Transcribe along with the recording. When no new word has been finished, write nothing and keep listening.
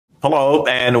Hello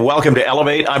and welcome to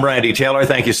Elevate. I'm Randy Taylor.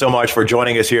 Thank you so much for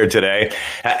joining us here today.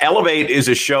 Elevate is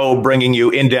a show bringing you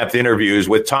in-depth interviews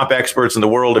with top experts in the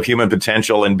world of human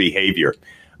potential and behavior.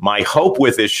 My hope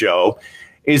with this show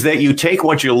is that you take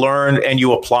what you learn and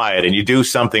you apply it and you do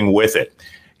something with it.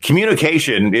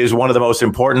 Communication is one of the most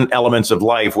important elements of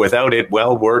life. Without it,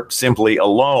 well, we're simply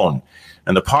alone.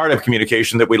 And the part of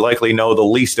communication that we likely know the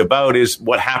least about is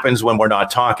what happens when we're not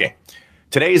talking.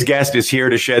 Today's guest is here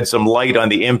to shed some light on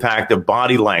the impact of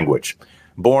body language.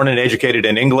 Born and educated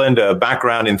in England, a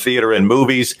background in theater and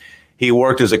movies, he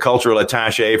worked as a cultural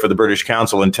attaché for the British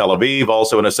Council in Tel Aviv,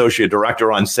 also an associate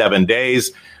director on 7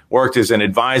 Days, worked as an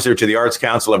advisor to the Arts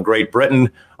Council of Great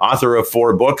Britain, author of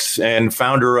 4 books, and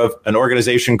founder of an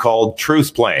organization called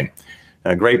Truthplane.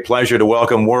 A great pleasure to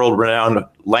welcome world-renowned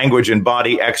language and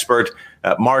body expert,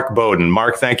 Mark Bowden.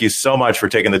 Mark, thank you so much for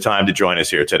taking the time to join us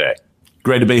here today.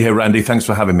 Great to be here, Randy. Thanks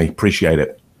for having me. Appreciate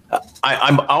it.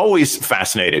 I'm always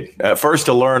fascinated, first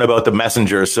to learn about the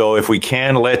messenger. So if we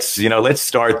can, let's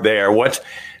start there. What's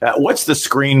the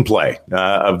screenplay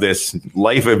of this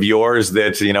life of yours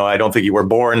that, I don't think you were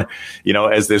born,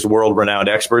 as this world-renowned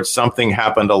expert. Something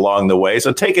happened along the way.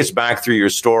 So take us back through your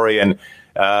story and,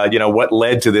 what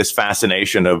led to this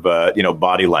fascination of,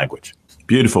 body language.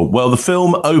 Beautiful. Well, the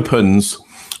film opens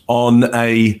on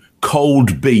a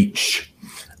cold beach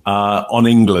on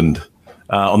England,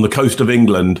 on the coast of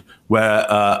England, where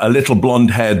a little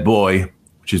blonde-haired boy,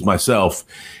 which is myself,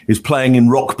 is playing in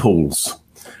rock pools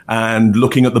and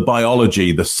looking at the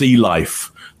biology, the sea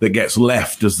life that gets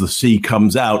left as the sea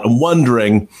comes out, and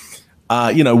wondering,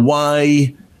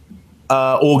 why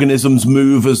organisms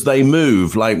move as they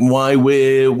move, like why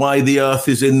the Earth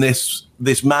is in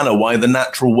this manner, why the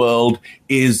natural world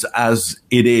is as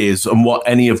it is, and what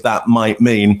any of that might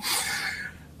mean.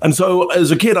 And so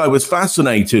as a kid, I was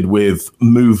fascinated with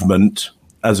movement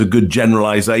as a good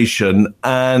generalization,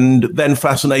 and then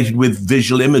fascinated with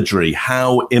visual imagery,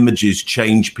 how images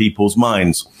change people's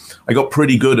minds. I got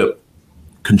pretty good at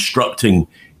constructing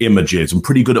images and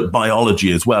pretty good at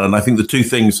biology as well. And I think the two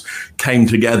things came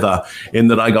together in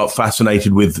that I got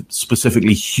fascinated with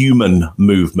specifically human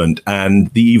movement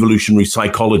and the evolutionary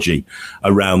psychology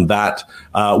around that.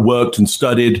 Worked and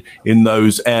studied in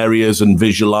those areas, and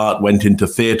visual art, went into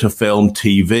theater, film,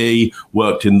 TV,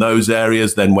 worked in those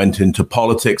areas, then went into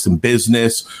politics and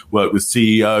business, worked with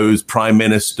CEOs, prime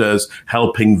ministers,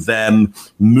 helping them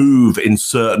move in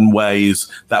certain ways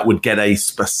that would get a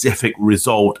specific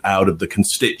result out of the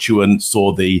constituents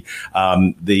or the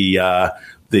kind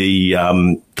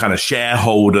of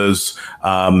shareholders,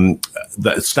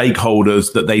 the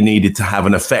stakeholders that they needed to have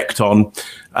an effect on.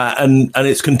 And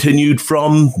it's continued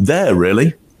from there,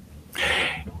 really.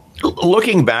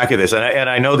 Looking back at this, and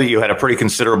I know that you had a pretty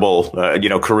considerable,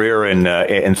 career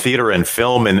in theater and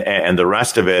film and the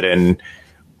rest of it. And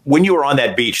when you were on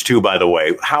that beach too, by the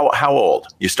way, how old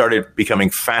you started becoming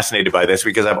fascinated by this?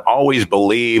 Because I've always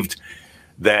believed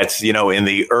that, in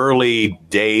the early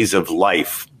days of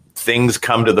life, things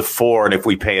come to the fore. And if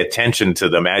we pay attention to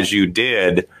them, as you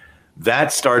did,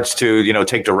 that starts to,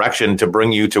 take direction to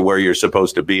bring you to where you're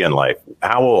supposed to be in life.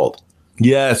 How old?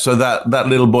 Yeah. So that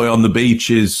little boy on the beach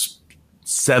is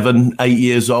 7, 8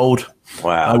 years old.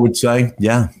 Wow. I would say.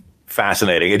 Yeah.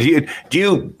 Fascinating. Do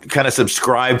you kind of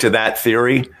subscribe to that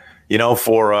theory,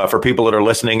 for people that are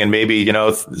listening, and maybe,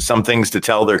 some things to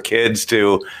tell their kids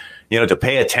to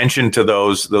pay attention to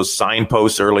those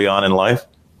signposts early on in life?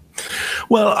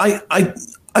 Well, I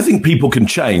think people can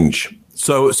change.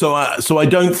 So I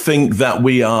don't think that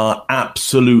we are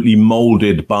absolutely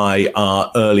molded by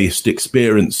our earliest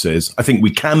experiences. I think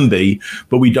we can be,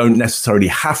 but we don't necessarily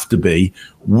have to be.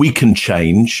 We can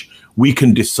change. We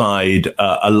can decide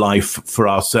a life for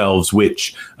ourselves,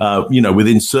 which,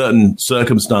 within certain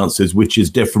circumstances, which is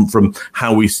different from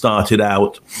how we started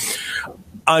out.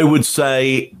 I would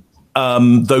say,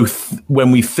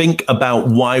 when we think about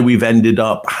why we've ended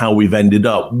up, how we've ended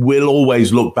up, we'll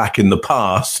always look back in the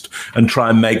past and try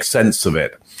and make sense of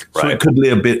it. Right. So it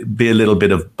could be a little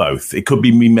bit of both. It could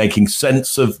be me making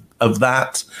sense of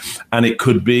that, and it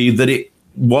could be that it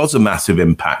was a massive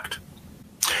impact.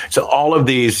 So all of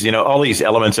these, all these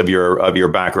elements of your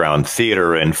background,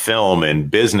 theater and film and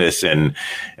business and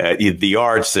the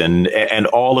arts and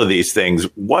all of these things,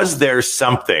 was there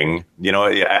something,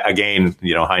 again,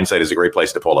 hindsight is a great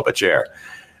place to pull up a chair,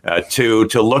 to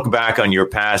look back on your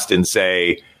past and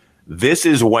say, this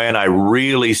is when I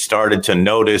really started to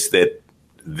notice that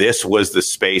this was the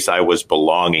space I was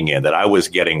belonging in, that I was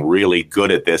getting really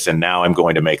good at this, and now I'm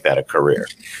going to make that a career?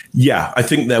 Yeah, I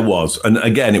think there was. And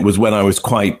again, it was when I was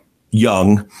quite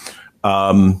young.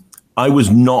 I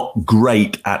was not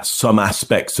great at some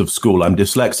aspects of school. I'm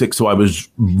dyslexic, so I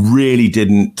really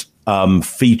didn't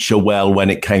feature well when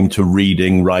it came to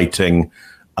reading, writing,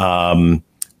 and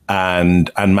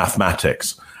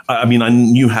mathematics. I mean, I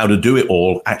knew how to do it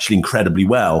all actually incredibly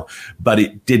well, but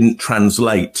it didn't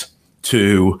translate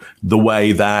to the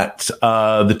way that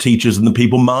the teachers and the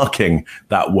people marking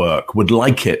that work would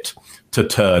like it to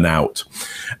turn out.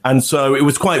 And so it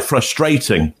was quite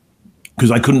frustrating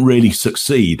because I couldn't really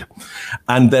succeed.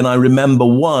 And then I remember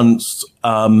once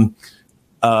the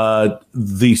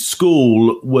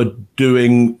school were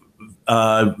doing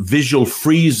visual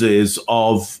freezes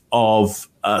of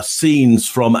scenes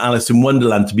from Alice in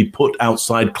Wonderland to be put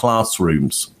outside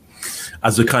classrooms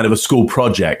as a kind of a school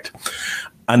project.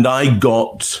 And I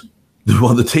got,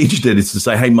 what the teacher did is to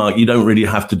say, hey, Mark, you don't really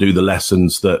have to do the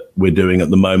lessons that we're doing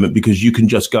at the moment because you can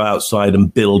just go outside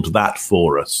and build that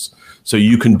for us. So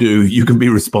you can be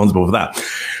responsible for that.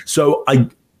 So I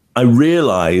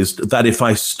realized that if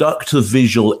I stuck to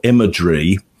visual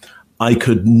imagery, I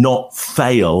could not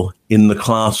fail in the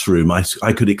classroom. I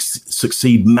could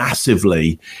succeed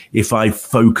massively if I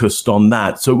focused on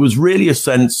that. So it was really a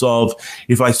sense of,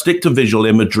 if I stick to visual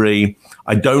imagery,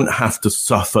 I don't have to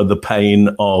suffer the pain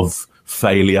of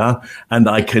failure, and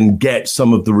I can get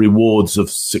some of the rewards of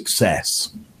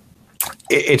success.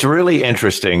 It's really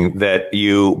interesting that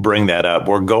you bring that up.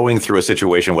 We're going through a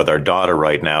situation with our daughter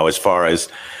right now as far as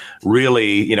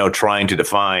really, trying to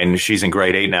define, she's in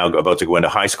grade 8 now, about to go into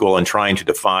high school, and trying to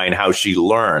define how she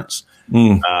learns.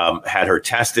 Had her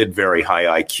tested, very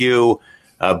high IQ,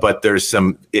 but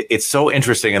it's so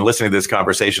interesting in listening to this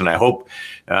conversation. I hope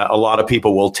a lot of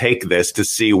people will take this to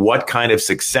see what kind of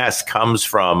success comes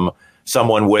from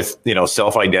someone with,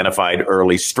 self-identified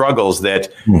early struggles that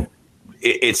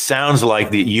it sounds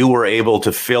like that you were able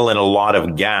to fill in a lot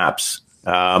of gaps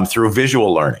through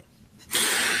visual learning.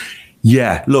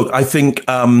 Yeah, look, I think,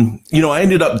 I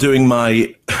ended up doing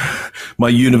my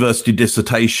university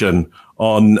dissertation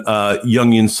on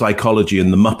Jungian psychology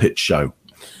and the Muppet Show.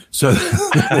 So,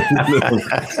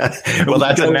 well,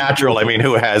 that's a natural. I mean,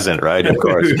 who hasn't, right? Of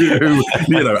course,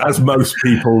 as most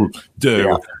people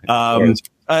do. Yeah.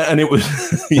 And it was,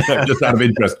 just out of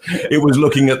interest, it was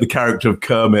looking at the character of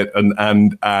Kermit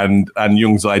and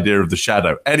Jung's idea of the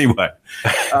shadow. Anyway,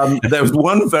 there was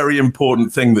one very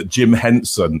important thing that Jim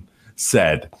Henson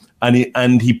said,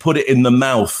 and he put it in the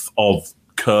mouth of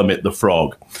Kermit the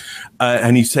Frog.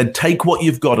 And he said, take what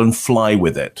you've got and fly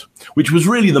with it, which was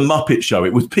really the Muppet Show.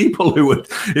 It was people who were,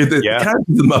 the characters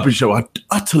of the Muppet Show are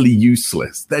utterly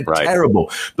useless. They're terrible,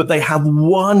 but they have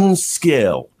one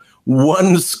skill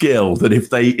that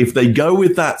if they go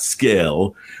with that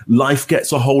skill, life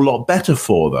gets a whole lot better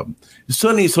for them.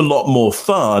 Certainly it's a lot more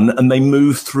fun, and they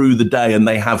move through the day and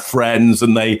they have friends,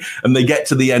 and they get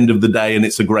to the end of the day, and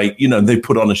it's a great, they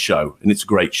put on a show, and it's a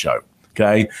great show.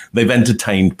 Okay. They've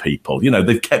entertained people,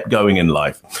 they've kept going in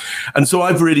life. And so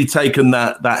I've really taken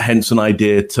that Henson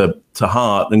idea to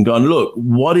heart and gone, look,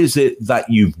 what is it that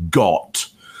you've got?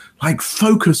 Like,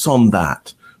 focus on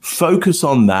that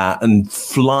and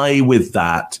fly with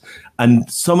that. And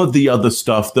some of the other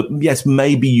stuff that, yes,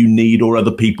 maybe you need, or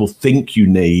other people think you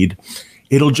need,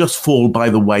 it'll just fall by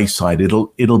the wayside.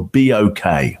 It'll be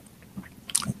okay.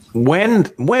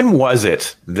 When was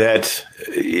it that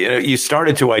you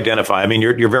started to identify? I mean,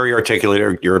 you're very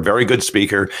articulate. You're a very good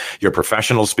speaker. You're a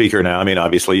professional speaker now. I mean,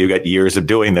 obviously, you got years of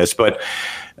doing this. But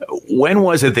when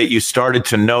was it that you started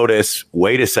to notice,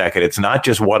 wait a second, it's not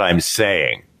just what I'm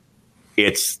saying.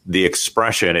 It's the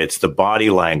expression. It's the body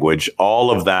language.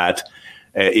 All of that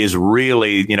is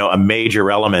really, a major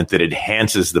element that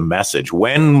enhances the message.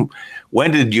 When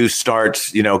did you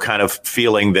start, kind of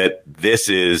feeling that this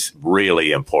is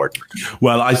really important?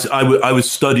 Well, I was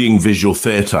studying visual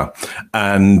theatre,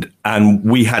 and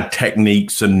we had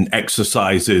techniques and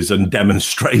exercises and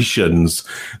demonstrations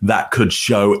that could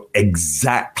show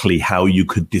exactly how you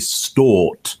could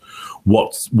distort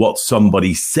what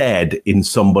somebody said in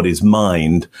somebody's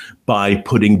mind by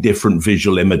putting different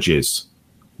visual images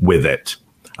with it.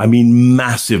 I mean,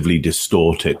 massively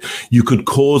distorted. You could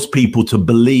cause people to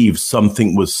believe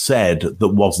something was said that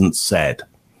wasn't said.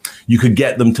 You could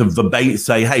get them to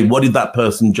say, hey, what did that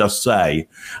person just say?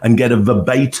 And get a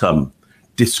verbatim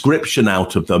description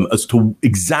out of them as to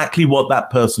exactly what that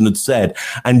person had said.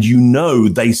 And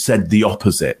they said the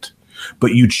opposite.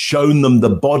 But you'd shown them the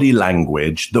body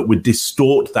language that would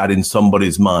distort that in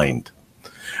somebody's mind.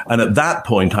 And at that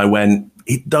point, I went,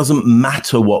 it doesn't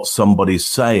matter what somebody's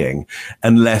saying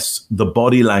unless the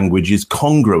body language is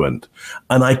congruent.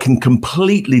 And I can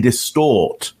completely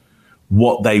distort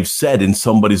what they've said in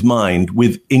somebody's mind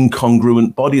with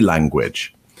incongruent body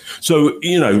language. So,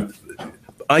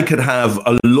 I could have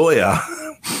a lawyer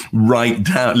write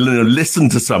down, listen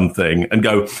to something and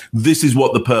go, this is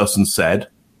what the person said.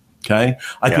 Okay.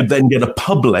 I could then get a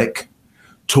public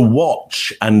to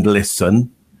watch and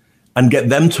listen and get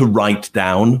them to write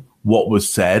down what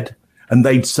was said. And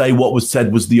they'd say what was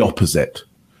said was the opposite.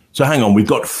 So hang on, we've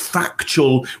got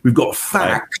factual, we've got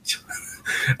fact.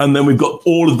 And then we've got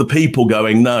all of the people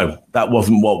going, no, that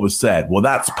wasn't what was said. Well,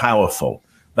 that's powerful.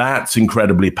 That's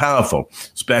incredibly powerful,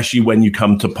 especially when you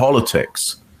come to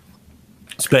politics.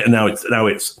 Now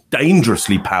it's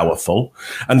dangerously powerful,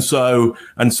 and so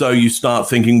you start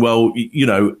thinking, well, you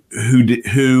know,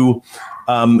 who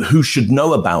should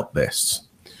know about this?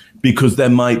 Because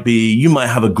you might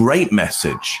have a great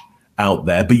message out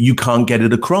there, but you can't get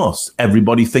it across.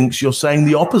 Everybody thinks you're saying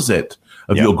the opposite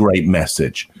of your great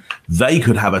message. They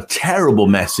could have a terrible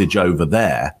message over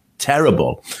there.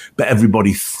 Terrible, but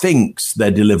everybody thinks they're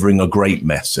delivering a great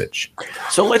message.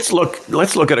 So let's look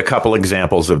at a couple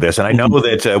examples of this, and I know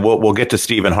that we'll get to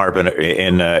Stephen Harp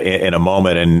in a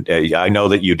moment, and I know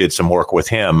that you did some work with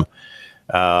him.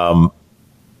 Donald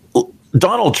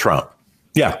Trump,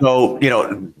 So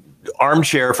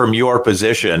armchair from your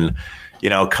position,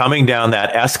 coming down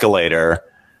that escalator.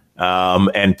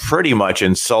 And pretty much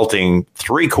insulting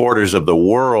 3/4 of the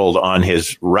world on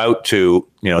his route to,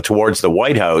 towards the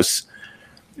White House.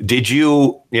 Did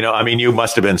you, you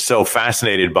must have been so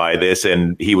fascinated by this,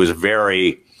 and he was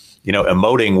very,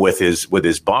 emoting with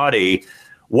his body.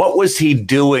 What was he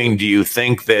doing, do you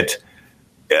think, that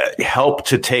helped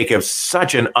to take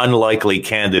such an unlikely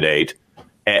candidate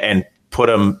and put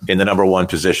him in the number one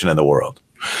position in the world?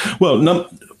 Well,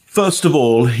 first of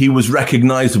all, he was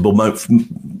recognizable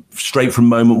straight from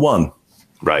moment one.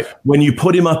 Right. When you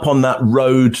put him up on that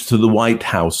road to the White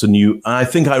House, and I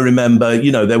think I remember,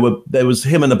 there was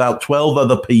him and about 12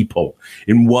 other people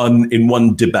in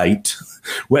one debate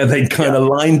where they'd kind of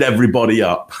lined everybody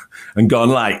up and gone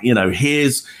like,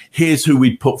 here's who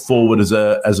we'd put forward as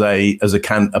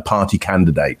a party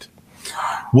candidate.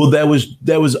 Well,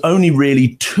 there was only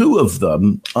really two of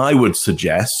them, I would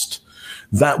suggest,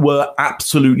 that were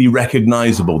absolutely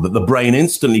recognizable, that the brain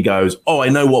instantly goes, oh, I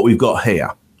know what we've got here.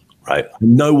 Right. I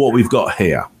know what we've got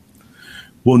here.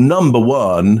 Well, number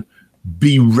one,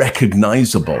 be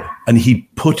recognizable. And he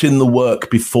put in the work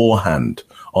beforehand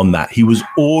on that. He was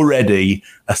already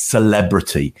a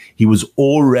celebrity. He was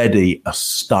already a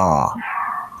star,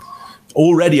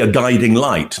 already a guiding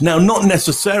light. Now, not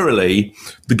necessarily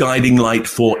the guiding light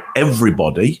for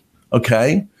everybody,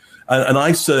 okay? And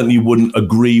I certainly wouldn't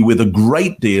agree with a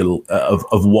great deal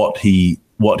of what he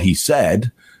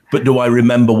said. But do I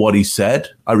remember what he said?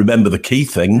 I remember the key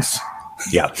things.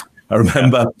 Yeah. I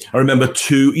remember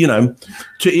two,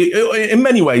 in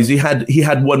many ways, he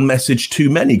had one message too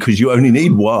many, because you only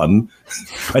need one.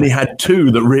 And he had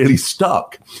two that really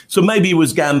stuck. So maybe he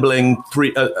was gambling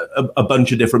a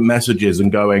bunch of different messages and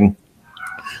going,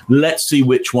 let's see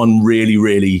which one really,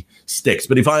 really sticks.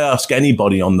 But if I ask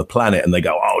anybody on the planet and they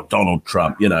go, oh, Donald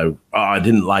Trump, I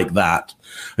didn't like that.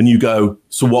 And you go,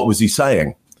 so what was he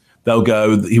saying? They'll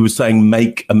go, he was saying,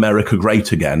 make America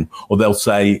great again. Or they'll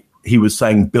say, he was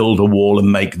saying, build a wall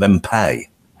and make them pay.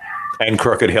 And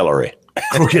crooked Hillary.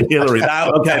 Crooked Hillary.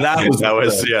 That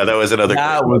was another.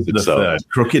 That was the third.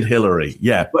 Crooked Hillary.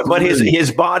 Yeah. But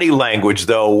his body language,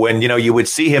 though, when, you would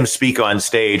see him speak on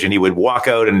stage and he would walk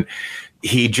out and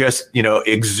he just,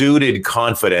 exuded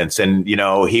confidence, and,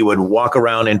 he would walk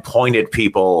around and point at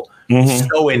people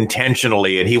so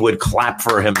intentionally, and he would clap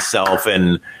for himself.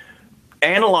 And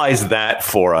analyze that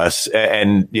for us,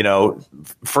 and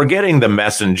forgetting the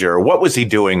messenger, what was he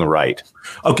doing right?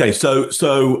 Okay, so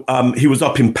he was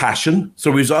up in passion.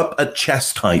 So he was up at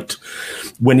chest height.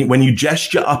 When you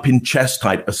gesture up in chest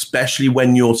height, especially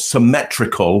when you're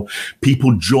symmetrical,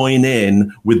 people join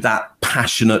in with that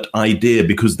passionate idea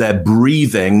because their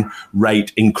breathing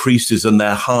rate increases and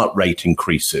their heart rate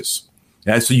increases.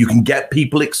 Yeah, so you can get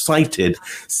people excited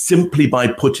simply by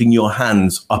putting your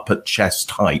hands up at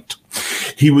chest height.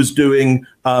 He was doing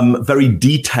very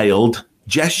detailed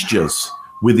gestures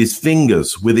with his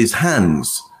fingers, with his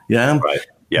hands. Yeah, right.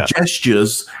 Yeah,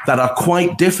 gestures that are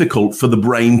quite difficult for the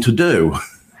brain to do.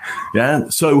 Yeah,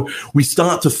 so we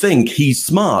start to think he's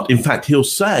smart. In fact, he'll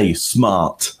say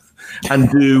smart and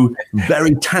do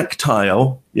very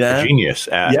tactile. Yeah, a genius.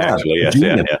 Actually, yes,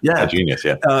 genius, a genius.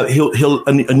 Yeah,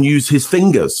 he'll use his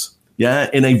fingers. Yeah,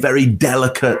 in a very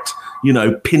delicate,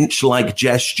 pinch-like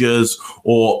gestures,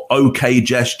 or OK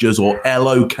gestures, or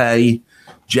LOK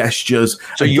gestures.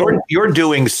 So you're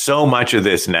doing so much of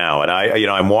this now, and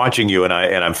I'm watching you, and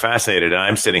I'm fascinated, and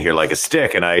I'm sitting here like a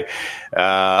stick, and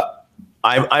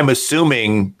I'm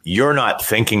assuming you're not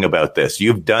thinking about this.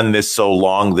 You've done this so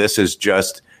long. This is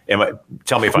just,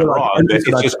 tell me if I'm wrong, but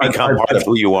it's just become part of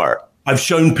who you are. I've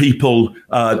shown people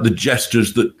the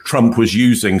gestures that Trump was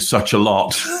using such a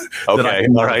lot. Okay,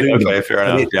 all right, okay, fair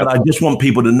enough. But I just want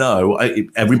people to know,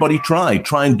 everybody try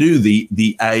and do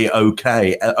the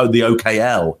A-OK, the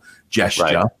OKL gesture,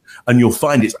 Right. and you'll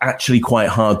find it's actually quite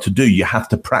hard to do. You have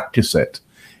to practice it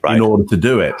Right. in order to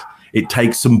do it. It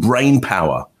takes some brain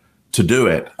power to do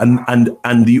it. And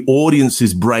the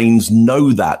audience's brains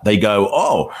know that. They go,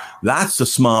 oh, that's a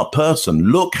smart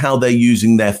person. Look how they're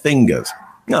using their fingers.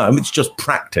 No, it's just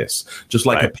practice, just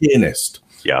like a pianist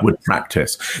would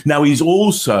practice. Now, he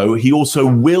also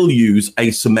will use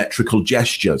asymmetrical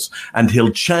gestures, and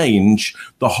he'll change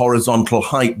the horizontal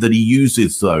height that he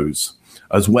uses those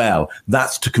as well.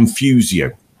 That's to confuse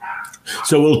you.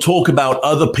 So we'll talk about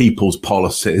other people's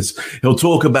policies. He'll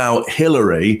talk about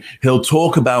Hillary. He'll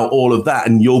talk about all of that,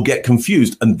 and you'll get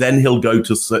confused. And then he'll go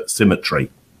to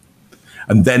symmetry,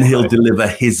 and then he'll deliver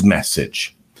his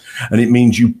message. And it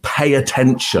means you pay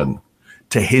attention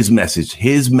to his message.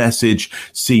 His message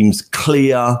seems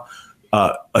clear,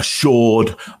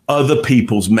 assured. Other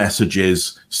people's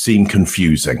messages seem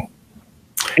confusing.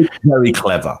 It's very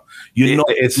clever.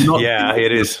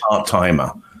 It is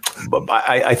part-timer.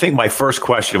 I think my first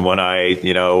question when I,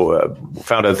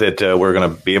 found out that we're going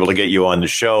to be able to get you on the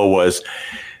show was,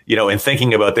 in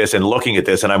thinking about this and looking at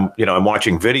this, and I'm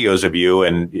watching videos of you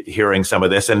and hearing some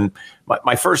of this, and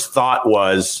my first thought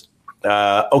was,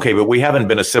 okay, but we haven't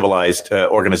been a civilized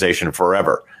organization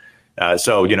forever.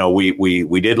 So,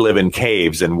 we did live in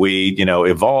caves, and we,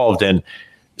 evolved. And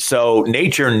so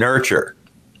nature, nurture,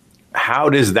 how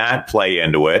does that play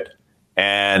into it?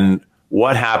 And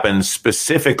what happens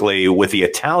specifically with the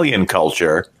Italian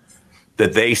culture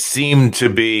that they seem to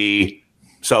be?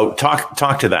 So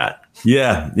talk to that.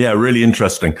 Yeah, really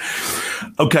interesting.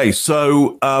 Okay,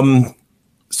 so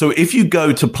if you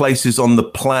go to places on the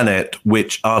planet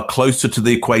which are closer to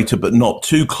the equator but not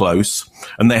too close,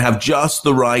 and they have just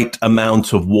the right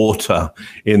amount of water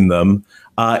in them,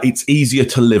 it's easier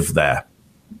to live there.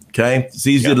 Okay, it's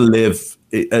easier to live.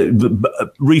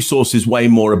 Resources way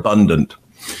more abundant.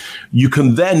 You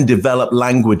can then develop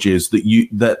languages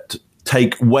that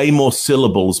take way more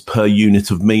syllables per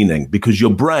unit of meaning, because your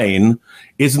brain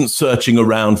isn't searching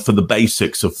around for the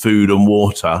basics of food and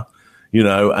water,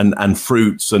 and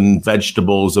fruits and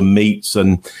vegetables and meats,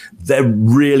 and they're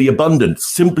really abundant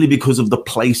simply because of the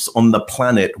place on the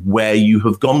planet where you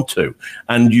have gone to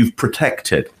and you've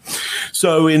protected.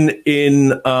 So in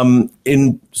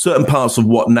certain parts of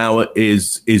what now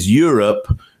is Europe,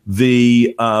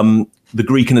 the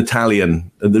Greek and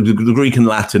Italian, the Greek and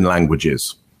Latin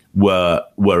languages were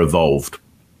evolved.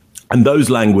 And those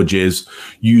languages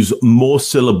use more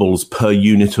syllables per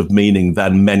unit of meaning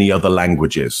than many other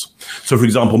languages. So, for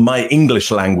example, my English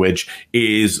language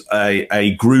is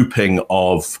a grouping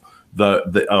of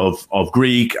of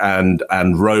Greek and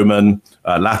Roman,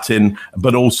 Latin,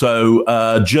 but also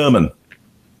German,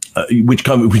 which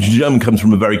German comes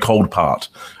from a very cold part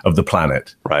of the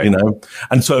planet, right?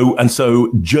 And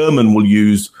so German will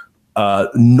use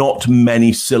not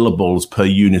many syllables per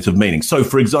unit of meaning. So,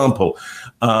 for example,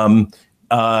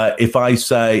 if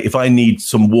I need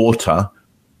some water,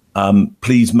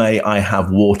 please may I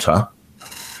have water?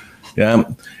 Yeah,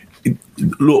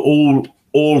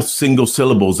 all single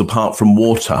syllables apart from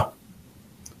water.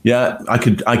 Yeah, I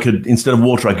could instead of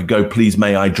water, I could go, please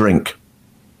may I drink?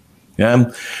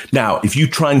 Yeah. Now, if you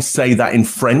try and say that in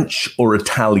French or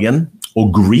Italian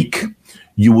or Greek,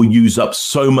 you will use up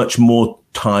so much more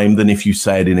time than if you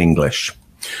say it in English.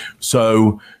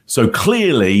 So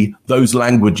clearly those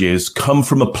languages come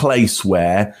from a place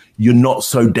where you're not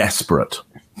so desperate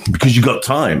because you've got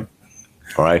time.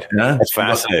 All right. Yeah? That's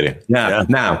fascinating. Yeah.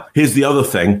 Now, here's the other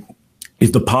thing.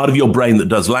 Is the part of your brain that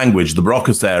does language, the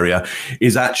Broca's area,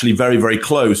 is actually very, very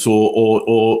close,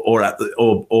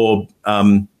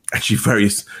 actually very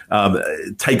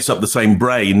takes up the same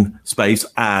brain space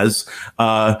as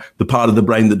the part of the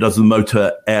brain that does the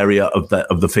motor area of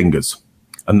the fingers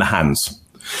and the hands.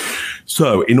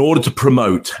 So, in order to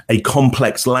promote a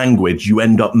complex language, you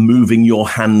end up moving your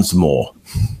hands more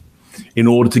in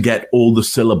order to get all the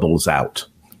syllables out.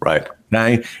 Right.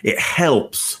 Now, it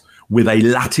helps with a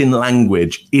Latin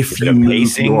language if you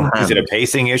move your hands. Is it a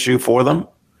pacing issue for them?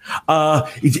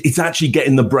 It's actually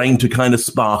getting the brain to kind of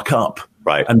spark up,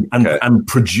 right, and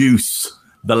produce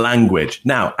the language.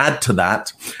 Now, add to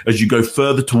that, as you go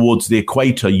further towards the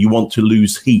equator, you want to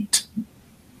lose heat.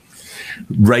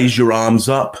 Raise your arms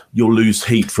up, you'll lose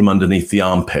heat from underneath the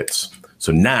armpits.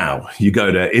 So now you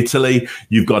go to Italy,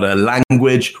 you've got a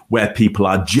language where people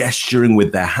are gesturing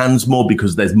with their hands more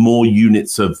because there's more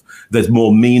there's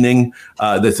more meaning,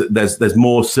 there's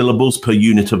more syllables per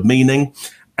unit of meaning,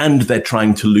 and they're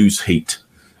trying to lose heat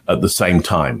at the same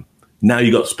time. Now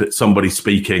you got somebody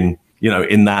speaking,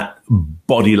 in that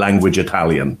body language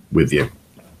Italian with you.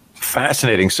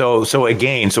 Fascinating. So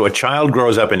a child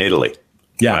grows up in Italy,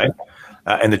 yeah, right?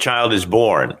 And the child is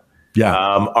born. Yeah.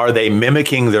 Are they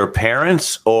mimicking their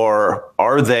parents, or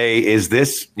is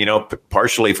this,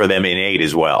 partially for them innate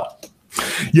as well?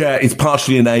 Yeah, it's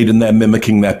partially innate, and they're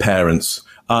mimicking their parents.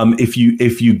 If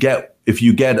you get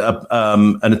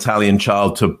an Italian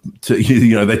child to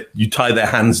you tie their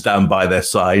hands down by their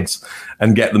sides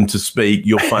and get them to speak,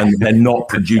 you'll find that they're not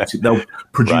producing. They'll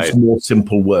produce Right. more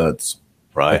simple words.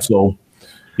 Right. That's all.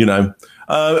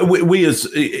 We as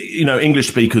English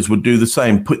speakers would do the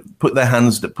same. Put their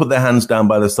hands down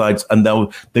by their sides, and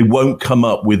they won't come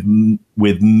up with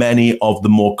many of the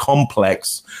more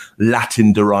complex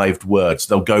Latin derived words.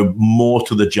 They'll go more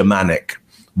to the Germanic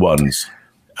ones.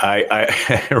 I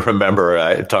remember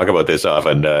I talk about this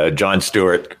often. Jon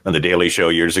Stewart on The Daily Show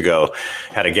years ago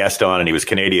had a guest on, and he was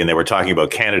Canadian. They were talking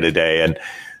about Canada Day, and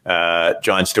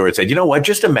Jon Stewart said, "You know what?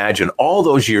 Just imagine all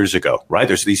those years ago, right?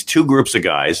 There's these two groups of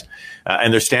guys,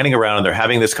 and they're standing around and they're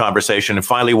having this conversation. And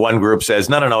finally, one group says,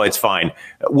 no, it's fine.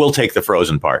 We'll take the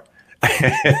frozen part."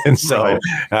 And so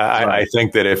I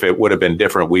think that if it would have been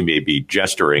different, we may be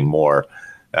gesturing more,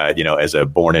 as a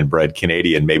born and bred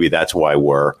Canadian. Maybe that's why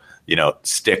we're,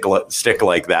 stick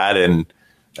like that. And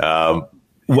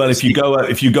well, if you go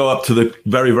up to the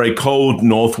very, very cold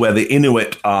north where the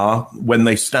Inuit are, when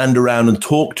they stand around and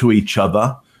talk to each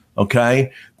other, okay,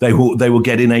 they will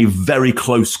get in a very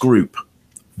close group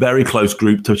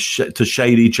to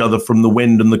shade each other from the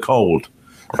wind and the cold.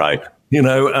 Right.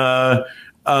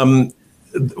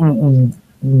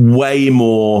 Way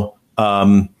more,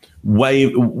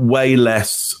 way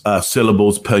less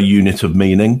syllables per unit of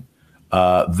meaning.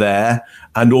 There,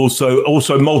 and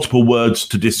also multiple words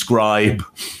to describe,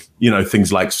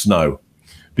 things like snow,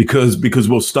 because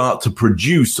we'll start to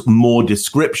produce more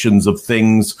descriptions of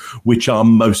things which are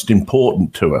most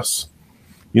important to us.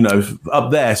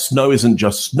 Up there, snow isn't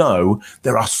just snow.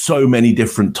 There are so many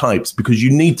different types because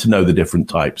you need to know the different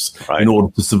types in order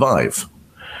to survive.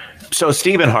 So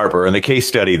Stephen Harper and the case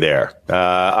study there.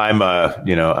 I'm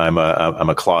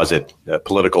a closet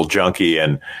political junkie,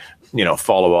 and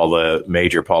follow all the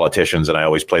major politicians, and I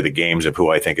always play the games of who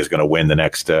I think is going to win the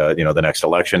next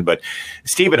election. But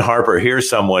Stephen Harper, here's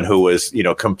someone who was,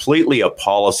 completely a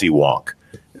policy wonk.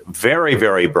 Very,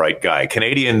 very bright guy.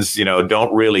 Canadians,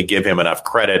 don't really give him enough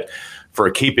credit for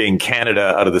keeping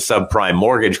Canada out of the subprime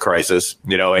mortgage crisis,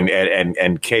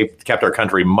 and kept our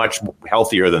country much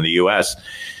healthier than the U.S.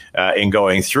 In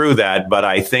going through that. But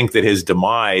I think that his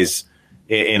demise,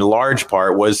 in large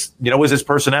part, was his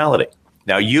personality.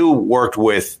 Now, you worked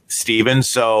with Stephen,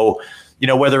 so,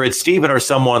 whether it's Stephen or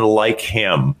someone like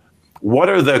him, what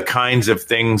are the kinds of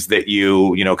things that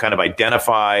you kind of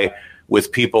identify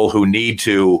with people who need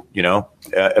to,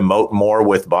 emote more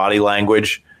with body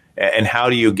language? And how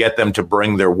do you get them to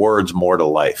bring their words more to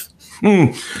life?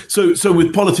 So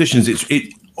with politicians,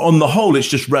 on the whole, it's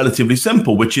just relatively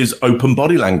simple, which is open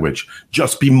body language.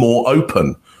 Just be more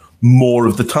open more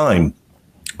of the time.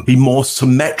 Be more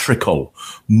symmetrical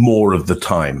more of the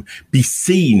time. Be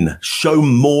seen. Show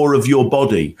more of your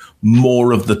body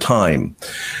more of the time.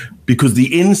 Because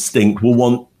the instinct will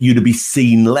want you to be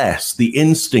seen less. The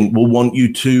instinct will want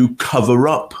you to cover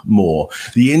up more.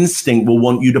 The instinct will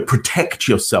want you to protect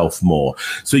yourself more.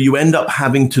 So you end up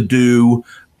having to do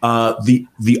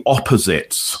the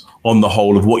opposites on the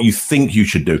whole of what you think you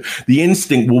should do. The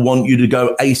instinct will want you to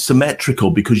go asymmetrical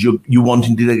because you're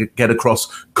wanting to get across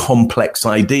complex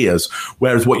ideas.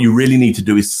 Whereas what you really need to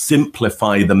do is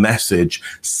simplify the message,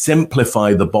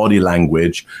 simplify the body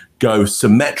language, go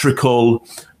symmetrical,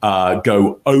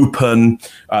 go open,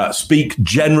 speak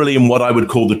generally in what I would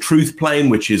call the truth plane,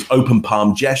 which is open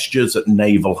palm gestures at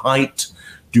navel height.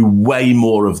 Do way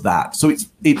more of that. So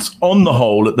it's on the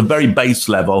whole, at the very base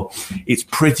level, it's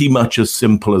pretty much as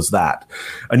simple as that.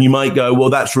 And you might go, well,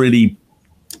 that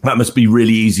must be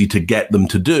really easy to get them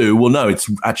to do. Well, no, it's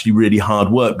actually really hard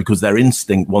work because their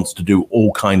instinct wants to do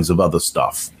all kinds of other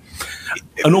stuff.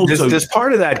 And also, does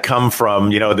part of that come from,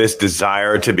 this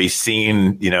desire to be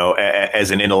seen, as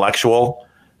an intellectual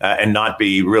and not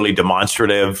be really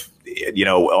demonstrative,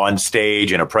 on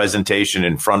stage in a presentation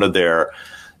in front of their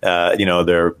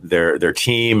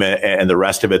team and the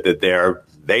rest of it, that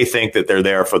they think that they're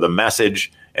there for the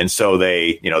message. And so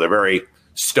they're very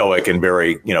stoic and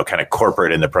very, kind of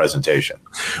corporate in the presentation.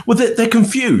 Well, they're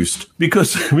confused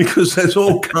because there's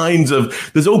all kinds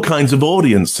of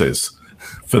audiences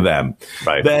for them.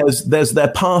 Right. There's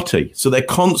their party, so they're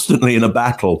constantly in a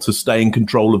battle to stay in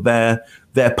control of their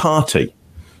party.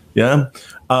 Yeah,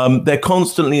 they're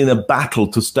constantly in a battle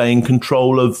to stay in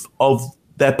control of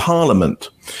their parliament.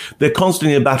 They're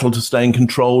constantly in a battle to stay in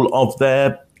control of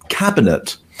their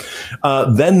cabinet.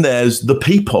 Then there's the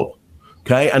people.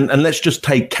 Okay, and let's just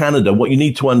take Canada. What you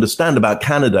need to understand about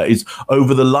Canada is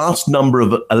over the last number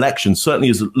of elections, certainly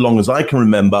as long as I can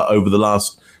remember,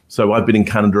 so I've been in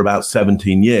Canada about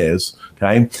 17 years,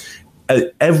 okay,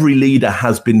 every leader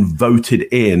has been voted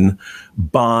in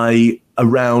by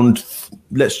around,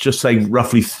 let's just say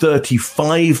roughly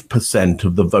 35%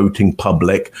 of the voting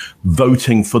public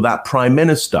voting for that prime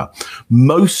minister.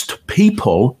 Most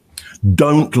people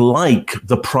don't like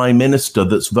the prime minister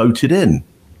that's voted in.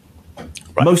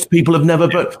 Right. Most people have never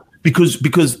voted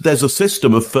because there's a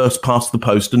system of first past the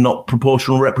post and not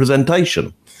proportional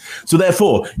representation. So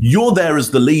therefore, you're there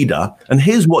as the leader, and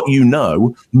here's what you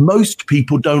know: most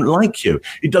people don't like you.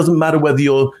 It doesn't matter whether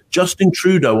you're Justin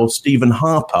Trudeau or Stephen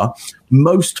Harper.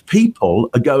 Most people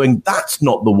are going, that's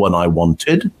not the one I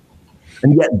wanted,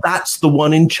 and yet that's the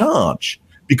one in charge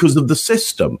because of the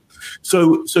system.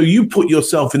 So you put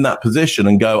yourself in that position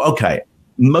and go, okay,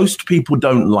 most people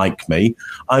don't like me.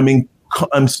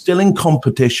 I'm still in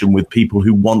competition with people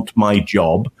who want my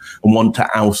job and want to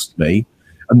oust me.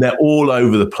 And they're all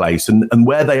over the place. And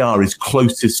where they are is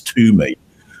closest to me.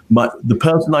 The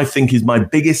person I think is my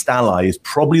biggest ally is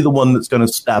probably the one that's going to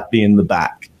stab me in the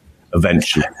back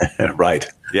eventually. Right.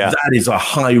 Yeah. That is a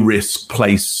high risk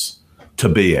place to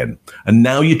be in. And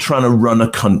now you're trying to run a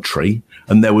country,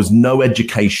 and there was no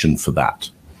education for that.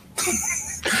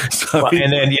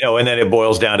 And then it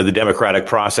boils down to the democratic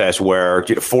process where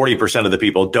 40% of the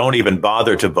people don't even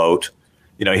bother to vote.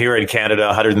 Here in Canada,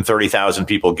 130,000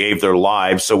 people gave their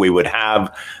lives so we would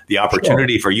have the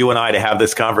opportunity for you and I to have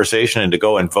this conversation and to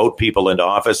go and vote people into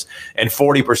office. And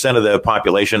 40% of the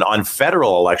population on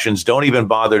federal elections don't even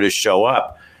bother to show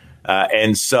up.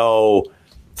 And so,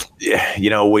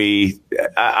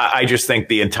 I just think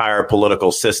the entire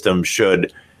political system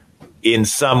should, in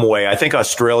some way, I think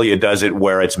Australia does it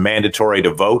where it's mandatory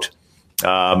to vote.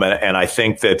 And I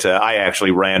think that I actually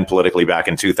ran politically back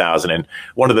in 2000. And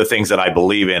one of the things that I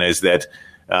believe in is that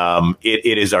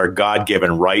it is our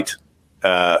God-given right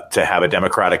to have a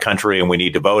democratic country, and we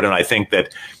need to vote. And I think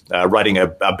that writing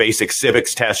a basic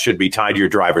civics test should be tied to your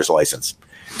driver's license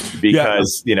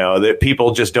because, that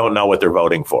people just don't know what they're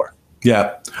voting for.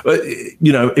 Yeah.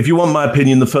 If you want my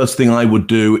opinion, the first thing I would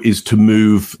do is to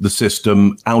move the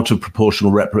system out of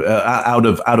proportional out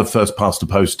of first past the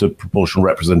post to proportional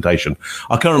representation.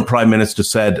 Our current prime minister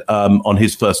said on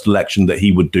his first election that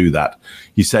he would do that.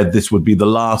 He said this would be the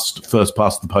last first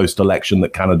past the post election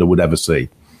that Canada would ever see.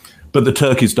 But the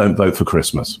turkeys don't vote for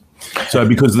Christmas. So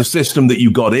because the system that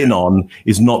you got in on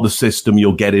is not the system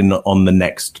you'll get in on the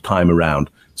next time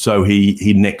around. So he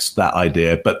nixed that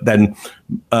idea. But then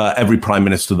every prime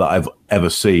minister that I've ever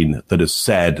seen that has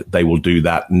said they will do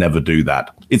that, never do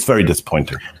that. It's very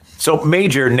disappointing. So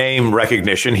major name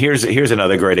recognition. Here's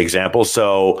another great example.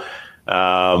 So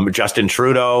Justin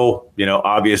Trudeau,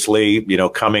 obviously,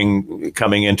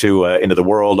 coming into the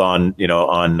world on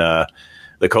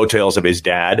the coattails of his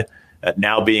dad,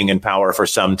 now being in power for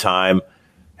some time,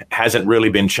 hasn't really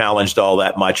been challenged all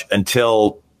that much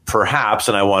until perhaps,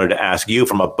 and I wanted to ask you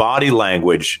from a body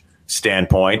language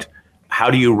standpoint,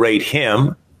 how do you rate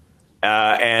him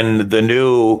and the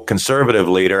new conservative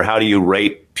leader? How do you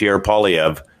rate Pierre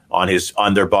Poilievre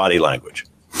on their body language?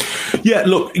 Yeah,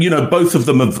 look, both of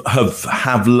them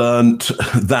have learned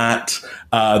that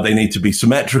they need to be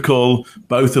symmetrical.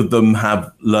 Both of them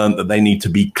have learned that they need to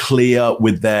be clear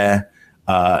with their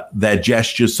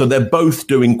gestures. So they're both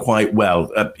doing quite well.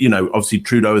 Obviously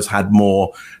Trudeau has had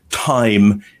more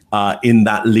time in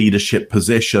that leadership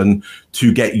position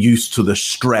to get used to the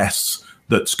stress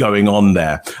that's going on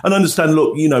there. And understand,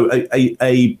 look,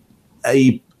 a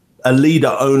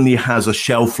leader only has a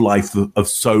shelf life of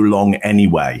so long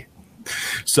anyway.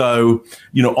 So,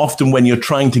 often when you're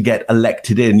trying to get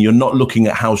elected in, you're not looking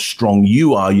at how strong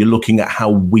you are, you're looking at how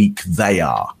weak they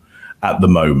are at the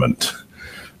moment.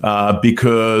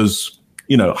 Because,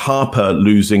 Harper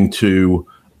losing to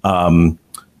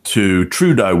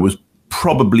Trudeau was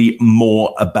probably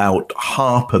more about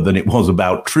Harper than it was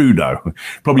about Trudeau.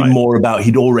 Probably right. More about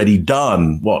he'd already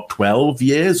done, 12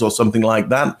 years or something like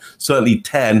that? Certainly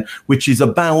 10, which is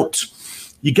about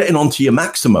you're getting onto your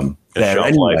maximum there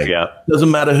anyway. Life, yeah. Doesn't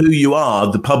matter who you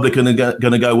are, the public are going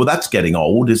to go, well, that's getting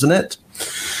old, isn't it?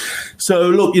 So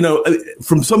look,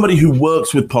 from somebody who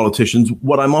works with politicians,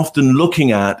 what I'm often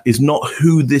looking at is not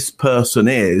who this person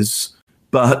is,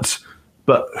 but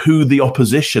who the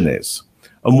opposition is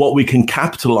and what we can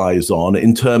capitalize on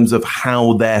in terms of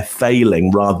how they're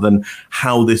failing rather than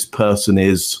how this person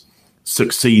is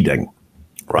succeeding.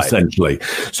 Right. Essentially.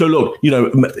 So look,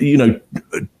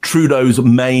 Trudeau's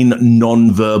main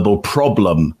nonverbal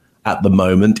problem at the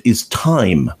moment is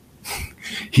time.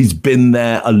 He's been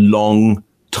there a long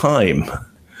time.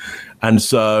 And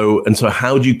so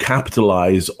how do you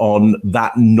capitalize on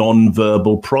that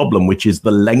nonverbal problem, which is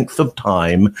the length of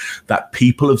time that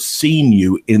people have seen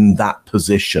you in that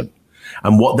position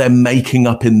and what they're making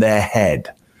up in their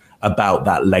head about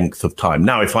that length of time.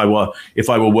 Now, if I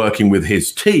were working with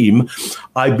his team,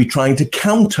 I'd be trying to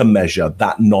countermeasure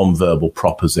that nonverbal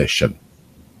proposition.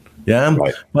 Yeah.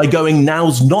 Right. By going,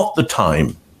 now's not the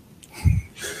time.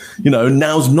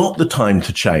 Now's not the time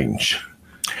to change.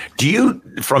 Do you,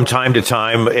 from time to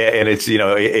time, and it's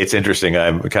interesting,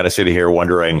 I'm kind of sitting here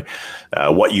wondering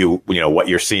what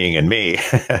you're seeing in me.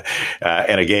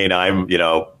 And again, I'm,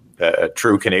 a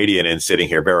true Canadian and sitting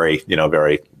here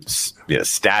very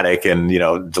static and,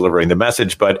 delivering the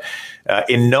message. But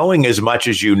in knowing as much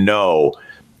as are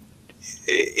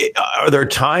there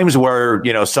times where,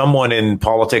 someone in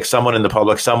politics, someone in the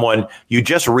public, someone you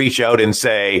just reach out and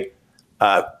say,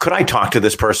 could I talk to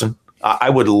this person?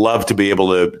 I would love to be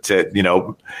able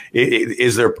to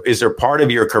is there part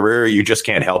of your career you just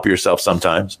can't help yourself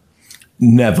sometimes?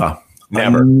 Never.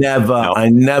 Never. I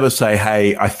never say,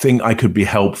 hey, I think I could be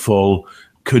helpful.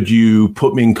 Could you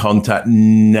put me in contact?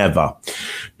 Never.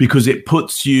 Because the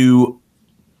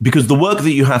work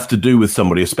that you have to do with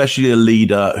somebody, especially a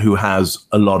leader who has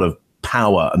a lot of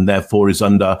power and therefore is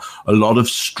under a lot of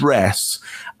stress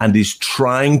and is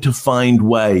trying to find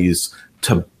ways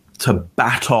to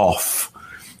bat off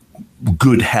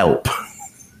good help.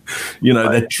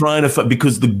 Right. They're trying to,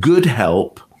 because the good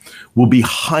help will be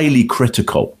highly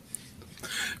critical.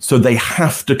 So they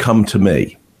have to come to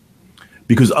me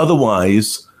because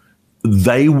otherwise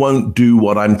they won't do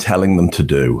what I'm telling them to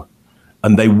do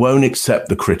and they won't accept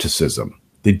the criticism.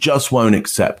 They just won't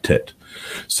accept it.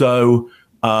 So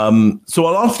I'll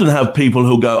often have people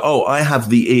who go, oh, I have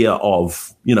the ear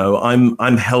of,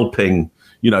 I'm helping,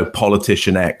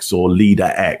 politician X or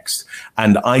leader X,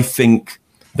 and I think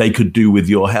they could do with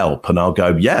your help. And I'll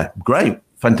go, yeah, great,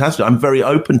 fantastic. I'm very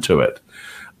open to it.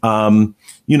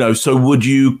 So would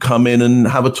you come in and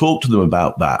have a talk to them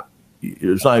about that?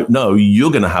 It's like, no, you're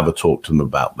going to have a talk to them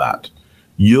about that.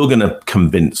 You're going to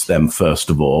convince them first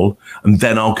of all, and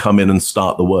then I'll come in and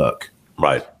start the work.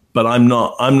 Right. But I'm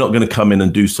not going to come in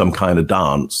and do some kind of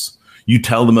dance. You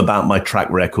tell them about my track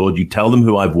record. You tell them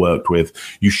who I've worked with.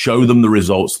 You show them the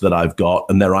results that I've got,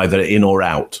 and they're either in or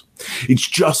out. It's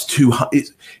just too hard.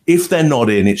 If they're not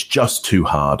in, it's just too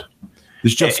hard.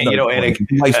 It's just a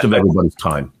waste of everybody's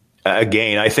time.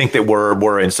 Again, I think that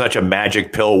we're in such a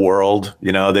magic pill world,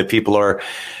 that people are,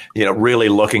 really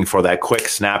looking for that quick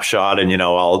snapshot.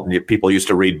 And, people used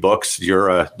to read books. You're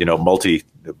a,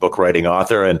 multi-book writing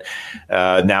author. And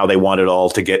now they want it all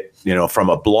to get, from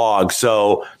a blog.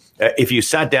 So if you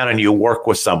sat down and you work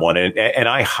with someone and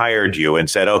I hired you and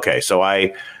said, okay, so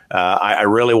I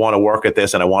really want to work at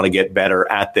this and I want to get better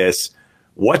at this.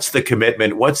 What's the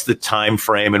commitment? What's the time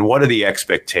frame? And what are the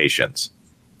expectations?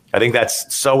 I think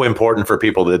that's so important for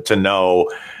people to know.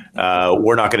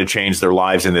 We're not going to change their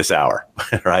lives in this hour,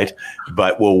 right?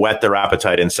 But we'll whet their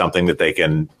appetite in something that they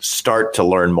can start to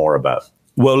learn more about.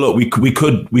 Well, look, we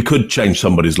could change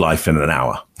somebody's life in an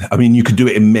hour. I mean, you could do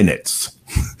it in minutes.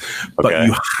 But okay.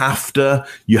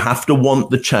 you have to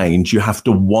want the change. You have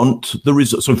to want the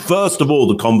result. So first of all,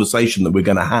 the conversation that we're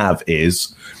going to have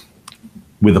is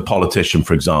with a politician,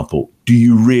 for example. Do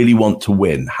you really want to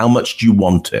win? How much do you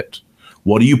want it?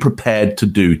 What are you prepared to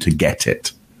do to get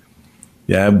it?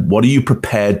 Yeah. What are you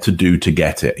prepared to do to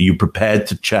get it? Are you prepared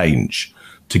to change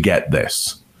to get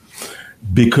this?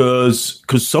 Because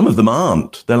some of them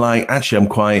aren't. They're like, actually, I'm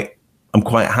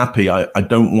quite happy. I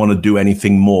don't want to do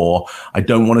anything more. I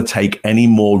don't want to take any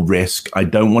more risk. I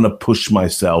don't want to push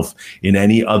myself in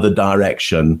any other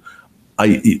direction.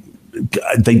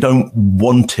 They don't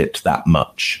want it that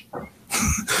much.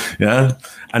 Yeah.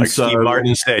 And like so Steve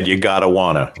Martin said, you gotta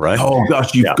wanna, right? Oh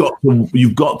gosh, you've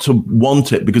got to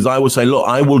want it, because I will say, look,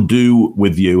 I will do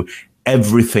with you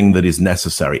everything that is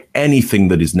necessary, anything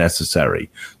that is necessary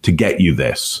to get you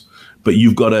this. But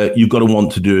you've got to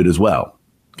want to do it as well.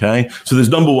 Okay. So there's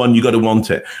number one, you got to want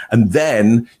it. And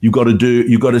then you've got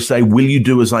to say, will you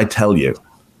do as I tell you?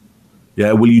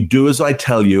 Yeah, will you do as I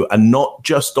tell you, and not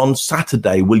just on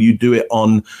Saturday? Will you do it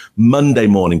on Monday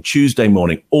morning, Tuesday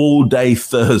morning, all day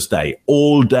Thursday,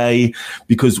 all day?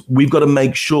 Because we've got to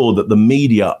make sure that the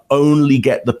media only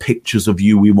get the pictures of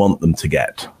you we want them to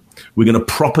get. We're going to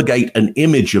propagate an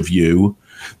image of you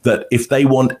that if they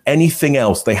want anything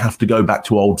else, they have to go back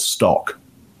to old stock.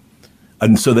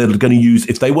 And so they're going to use,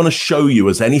 if they want to show you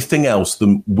as anything else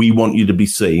than we want you to be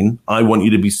seen, I want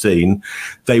you to be seen,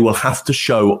 they will have to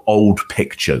show old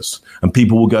pictures. And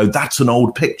people will go, that's an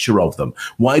old picture of them.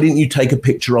 Why didn't you take a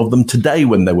picture of them today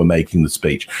when they were making the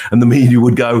speech? And the media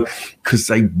would go, because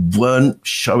they weren't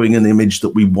showing an image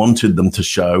that we wanted them to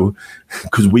show,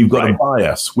 because we've got a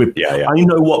bias. I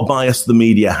know what bias the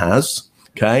media has,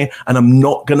 okay? And I'm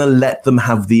not going to let them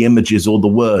have the images or the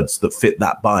words that fit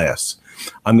that bias.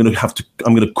 I'm going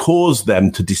to cause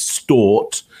them to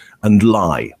distort and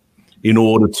lie in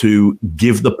order to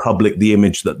give the public the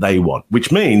image that they want,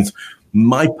 which means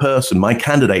my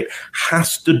candidate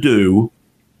has to do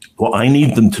what I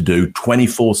need them to do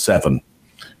 24/7.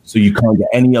 So you can't get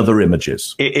any other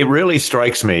images. It really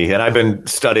strikes me, and I've been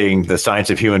studying the science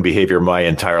of human behavior my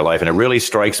entire life, and it really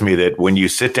strikes me that when you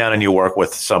sit down and you work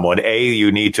with someone, A,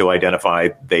 you need to identify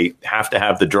they have to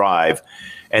have the drive,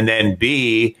 and then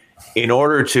B, in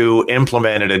order to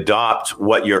implement and adopt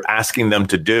what you're asking them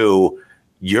to do,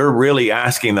 you're really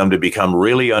asking them to become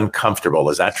really uncomfortable.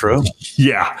 Is that true?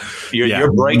 Yeah.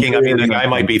 You're breaking. I mean, the guy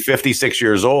might be 56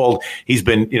 years old. He's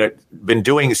been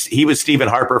doing, he was Stephen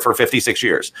Harper for 56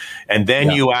 years. And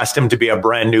then you asked him to be a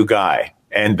brand new guy.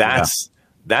 And that's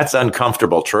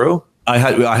uncomfortable. True? I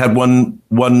had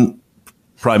one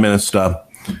prime minister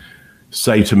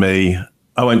say to me,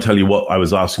 I won't tell you what I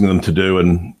was asking them to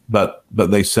do, but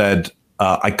they said,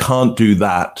 I can't do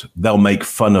that. They'll make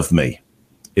fun of me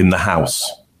in the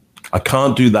House. I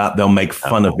can't do that. They'll make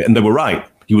fun of me. And they were right.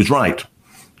 He was right.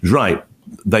 He was right.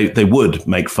 They would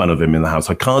make fun of him in the House.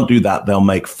 I can't do that. They'll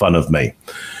make fun of me.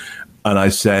 And I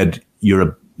said,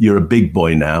 you're a big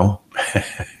boy now.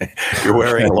 You're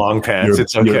wearing long pants.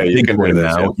 It's okay. You can do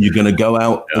this now. You're going to go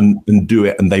out and do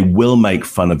it, and they will make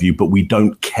fun of you, but we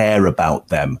don't care about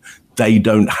them. They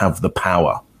don't have the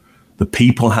power. The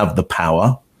people have the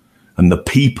power, and the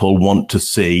people want to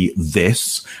see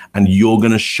this, and you're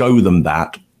going to show them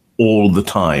that all the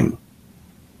time.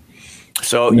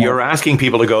 So you're asking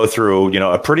people to go through,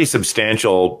 a pretty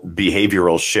substantial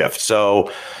behavioral shift.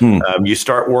 So you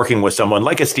start working with someone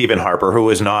like a Stephen Harper, who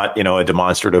is not, a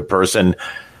demonstrative person.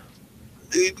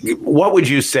 What would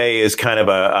you say is kind of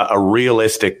a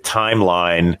realistic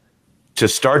timeline to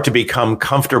start to become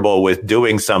comfortable with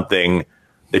doing something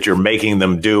that you're making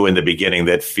them do in the beginning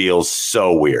that feels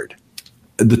so weird?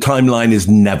 The timeline is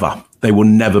never. They will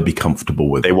never be comfortable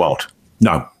with it. They won't.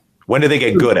 No. When do they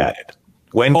get good at it?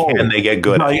 When can they get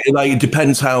good at it? It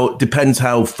depends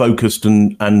how focused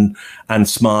and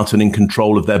smart and in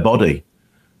control of their body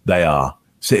they are.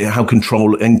 See how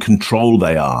in control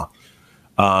they are.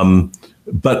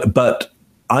 But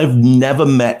I've never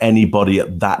met anybody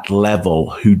at that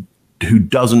level who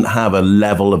doesn't have a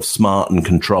level of smart and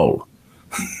control.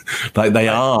 Like they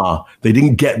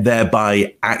didn't get there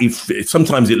by,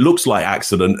 sometimes it looks like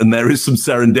accident, and there is some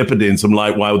serendipity and some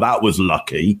like, wow, that was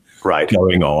lucky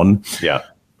going on. Yeah.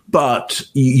 But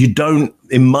you don't,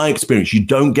 in my experience, you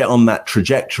don't get on that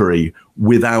trajectory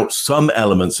without some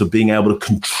elements of being able to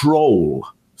control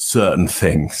certain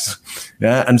things.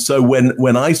 Yeah. And so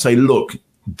when I say, look,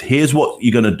 here's what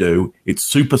you're going to do. It's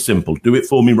super simple. Do it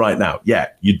for me right now. Yeah,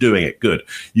 you're doing it. Good.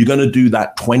 You're going to do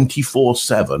that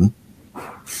 24/7.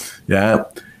 Yeah.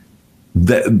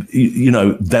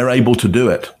 They're able to do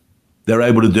it. They're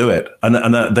able to do it.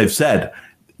 And they've said,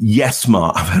 yes,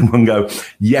 Mark. I've had one go,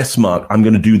 yes, Mark, I'm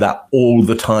going to do that all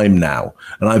the time now.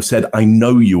 And I've said, I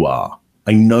know you are.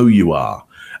 I know you are.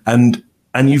 And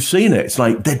you've seen it. It's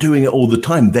like they're doing it all the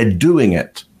time. They're doing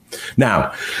it.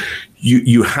 Now,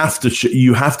 you have to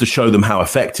show them how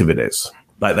effective it is.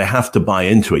 Like they have to buy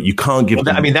into it. You can't give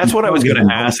them. I mean, that's what I was going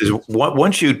to ask is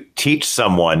once you teach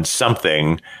someone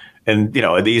something, and,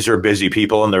 these are busy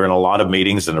people and they're in a lot of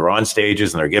meetings and they're on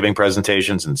stages and they're giving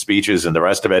presentations and speeches and the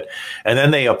rest of it. And then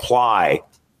they apply,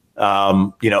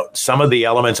 some of the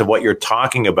elements of what you're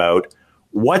talking about.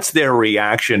 What's their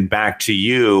reaction back to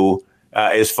you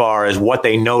as far as what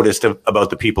they noticed about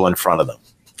the people in front of them?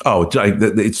 Oh,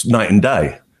 it's night and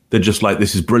day. They're just like,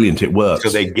 this is brilliant. It works. So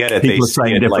they get it. People are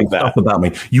saying different stuff about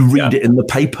me. You read it in the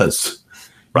papers.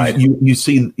 Right. You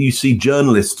see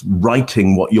journalists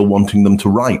writing what you're wanting them to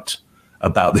write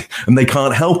about it, and they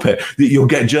can't help it. You'll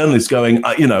get journalists going,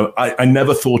 I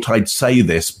never thought I'd say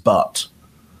this, but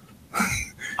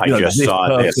I just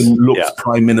saw this. Looks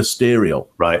prime ministerial.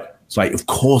 Right. It's like, of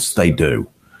course they do.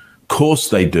 Of course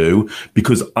they do,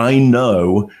 because I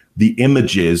know the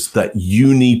images that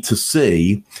you need to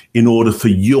see in order for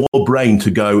your brain to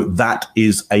go, that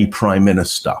is a prime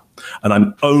minister. And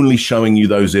I'm only showing you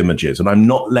those images, and I'm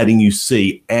not letting you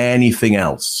see anything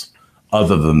else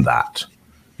other than that.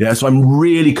 Yeah, so I'm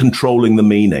really controlling the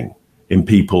meaning in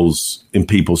people's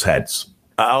heads.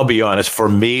 I'll be honest, for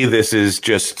me, this is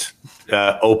just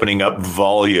opening up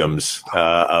volumes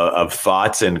of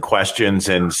thoughts and questions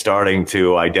and starting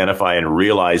to identify and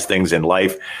realize things in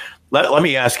life. Let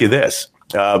me ask you this.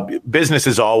 Business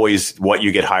is always what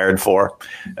you get hired for,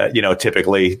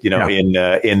 typically,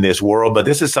 in this world. But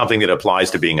this is something that applies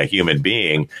to being a human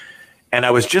being. And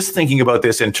I was just thinking about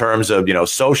this in terms of,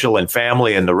 social and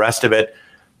family and the rest of it.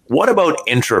 What about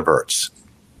introverts?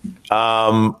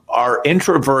 Are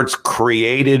introverts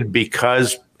created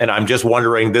because, and I'm just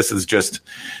wondering, this is just,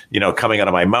 coming out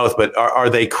of my mouth, but are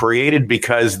they created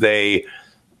because they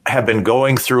have been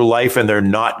going through life and they're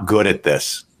not good at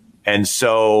this? And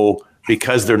so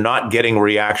because they're not getting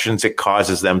reactions, it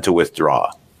causes them to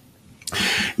withdraw.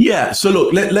 Yeah. So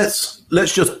look,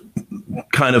 let's just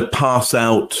kind of pass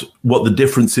out what the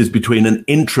difference is between an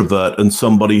introvert and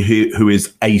somebody who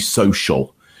is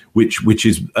asocial, which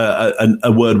is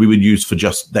a word we would use for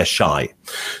just they're shy.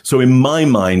 So in my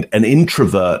mind, an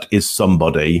introvert is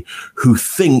somebody who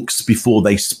thinks before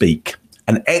they speak.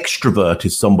 An extrovert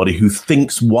is somebody who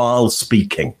thinks while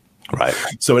speaking. Right.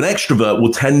 So an extrovert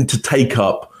will tend to take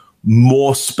up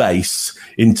more space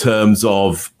in terms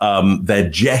of their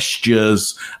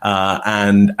gestures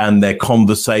and their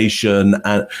conversation,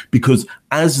 because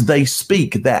as they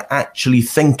speak, they're actually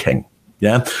thinking.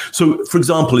 Yeah. So, for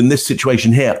example, in this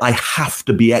situation here, I have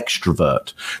to be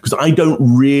extrovert because I don't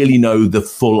really know the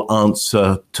full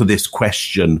answer to this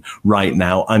question right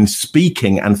now. I'm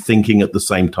speaking and thinking at the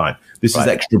same time. This is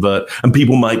extrovert. And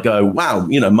people might go, wow,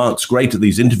 Mark's great at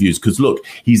these interviews because look,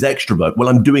 he's extrovert. Well,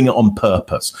 I'm doing it on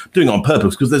purpose. I'm doing it on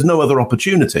purpose because there's no other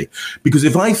opportunity. Because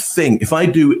if I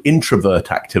do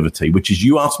introvert activity, which is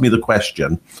you ask me the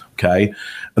question, okay,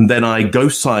 and then I go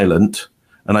silent,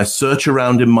 and I search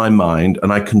around in my mind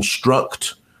and I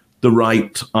construct the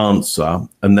right answer.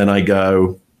 And then I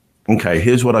go, okay,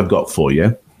 here's what I've got for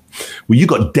you. Well, you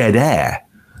got dead air.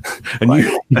 And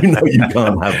you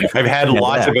can't have. I've had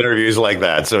lots of interviews like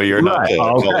that. So you're not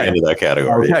into that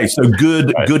category. Okay. So good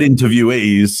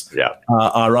interviewees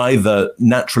are either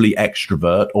naturally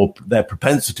extrovert or their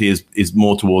propensity is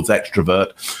more towards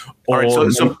extrovert. All right.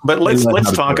 But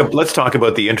let's talk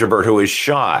about the introvert who is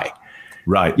shy.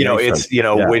 Right. We're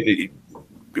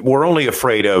only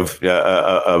afraid of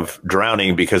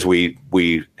drowning because we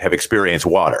have experienced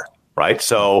water. Right.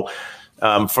 So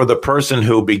for the person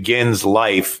who begins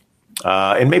life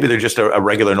and maybe they're just a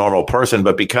regular, normal person,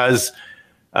 but because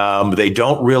they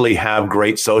don't really have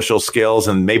great social skills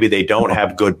and maybe they don't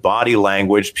have good body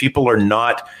language, people are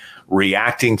not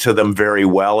reacting to them very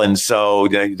well. And so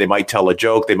they might tell a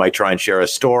joke. They might try and share a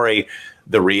story.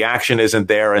 The reaction isn't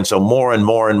there. And so more and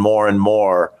more and more and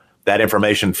more, that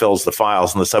information fills the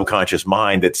files in the subconscious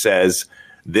mind that says,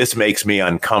 this makes me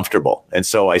uncomfortable. And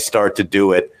so I start to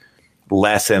do it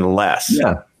less and less.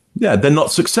 Yeah. Yeah. They're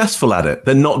not successful at it.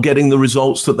 They're not getting the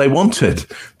results that they wanted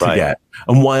to get.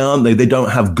 And why aren't they? They don't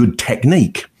have good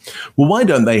technique. Well, why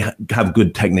don't they have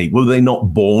good technique? Were they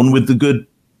not born with the good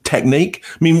technique?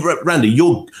 I mean, Randy,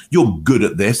 you're good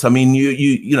at this. I mean,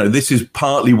 you know, this is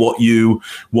partly what you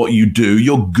do.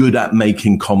 You're good at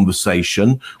making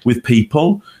conversation with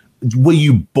people. Were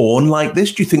you born like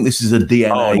this? Do you think this is a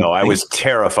DNA? Oh no, I was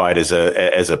terrified as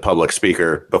a public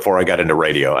speaker before I got into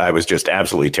radio. I was just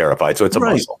absolutely terrified. So it's a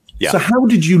muscle. Yeah. So how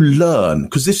did you learn?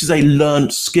 Because this is a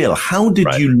learned skill. How did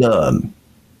you learn?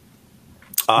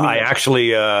 I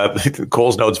actually,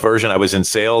 Cole's Notes version, I was in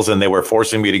sales and they were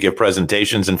forcing me to give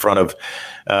presentations in front of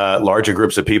larger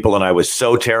groups of people. And I was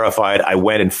so terrified. I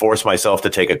went and forced myself to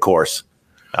take a course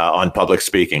on public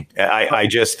speaking. I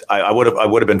would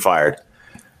have been fired.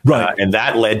 Right. And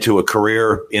that led to a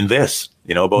career in this,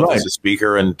 you know, both as a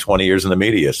speaker and 20 years in the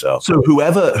media. So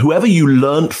whoever you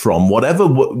learned from, whatever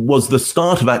was the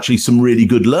start of actually some really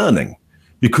good learning.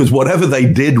 Because whatever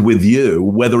they did with you,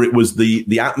 whether it was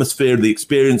the atmosphere, the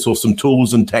experience, or some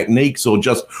tools and techniques, or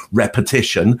just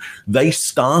repetition, they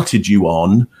started you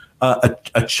on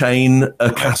a chain,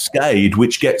 a cascade,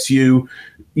 which gets you,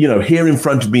 you know, here in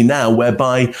front of me now,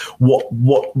 whereby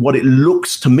what it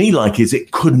looks to me like is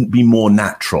it couldn't be more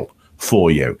natural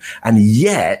for you. And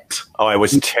yet, oh, I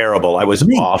was terrible. I was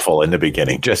awful in the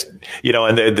beginning. Just,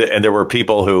 and there were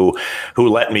people who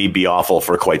let me be awful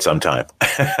for quite some time.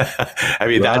 I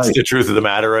mean, that's the truth of the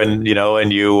matter. And,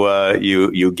 and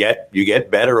you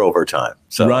get better over time.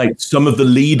 So, right. Some of the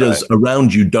leaders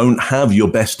around you don't have your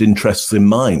best interests in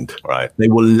mind. Right. They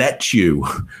will let you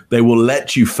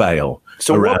fail.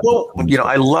 So,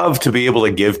 I love to be able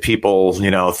to give people,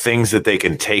 things that they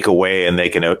can take away and they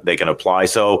can apply.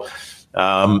 So,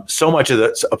 so much of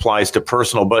this applies to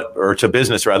personal, or to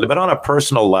business rather, but on a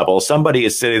personal level, somebody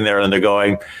is sitting there and they're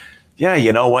going, yeah,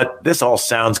 you know what, this all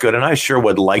sounds good. And I sure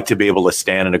would like to be able to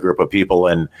stand in a group of people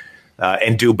and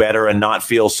do better and not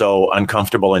feel so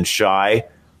uncomfortable and shy.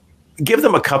 Give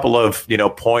them a couple of,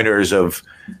 pointers of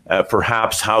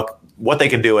perhaps what they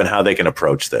can do and how they can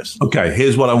approach this. Okay,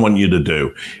 here's what I want you to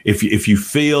do. If you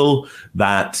feel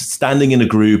that standing in a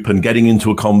group and getting into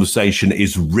a conversation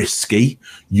is risky,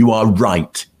 you are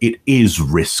right. It is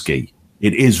risky.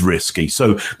 It is risky.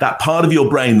 So that part of your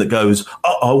brain that goes,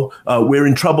 we're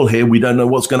in trouble here. We don't know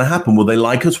what's going to happen. Will they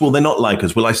like us? Will they not like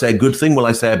us? Will I say a good thing? Will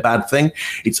I say a bad thing?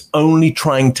 It's only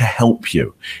trying to help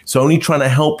you. It's only trying to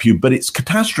help you, but it's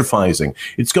catastrophizing.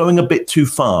 It's going a bit too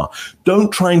far.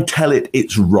 Don't try and tell it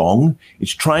it's wrong.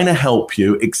 It's trying to help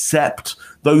you accept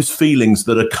those feelings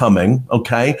that are coming,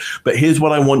 okay? But here's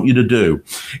what I want you to do,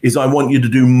 is I want you to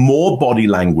do more body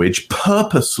language,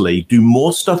 purposely do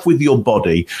more stuff with your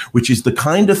body, which is the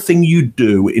kind of thing you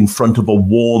do in front of a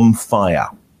warm fire.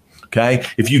 Okay.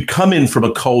 If you come in from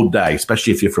a cold day,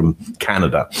 especially if you're from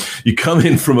Canada, you come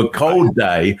in from a cold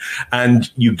day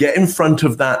and you get in front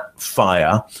of that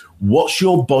fire, what's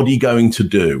your body going to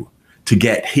do? To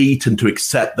get heat and to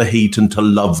accept the heat and to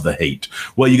love the heat?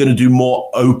 Well, you're going to do more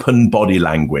open body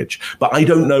language. But I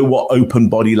don't know what open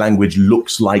body language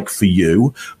looks like for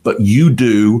you, but you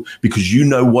do, because you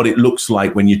know what it looks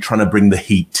like when you're trying to bring the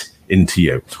heat into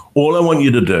you. All I want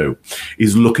you to do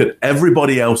is look at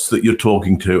everybody else that you're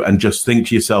talking to and just think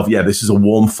to yourself, yeah, this is a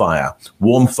warm fire,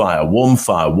 warm fire, warm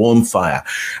fire, warm fire.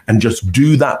 And just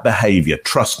do that behavior.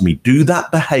 Trust me, do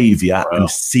that behavior and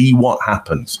see what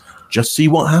happens. Just see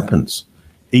what happens.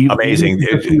 Amazing.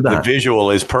 The visual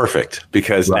is perfect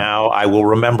because now I will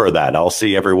remember that. I'll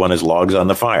see everyone as logs on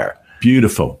the fire.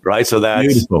 Beautiful. Right. So that's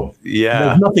beautiful. Yeah.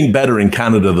 There's nothing better in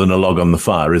Canada than a log on the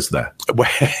fire, is there?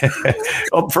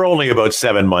 For only about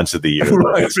 7 months of the year.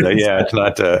 Right. Yeah,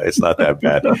 it's not that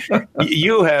bad.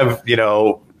 You have,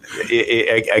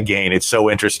 again, it's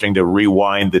so interesting to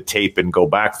rewind the tape and go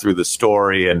back through the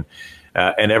story and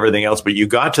everything else. But you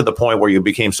got to the point where you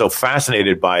became so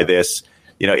fascinated by this.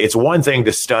 It's one thing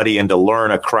to study and to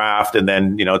learn a craft and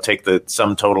then, take the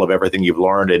sum total of everything you've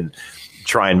learned and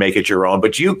try and make it your own.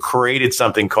 But you created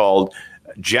something called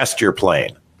gesture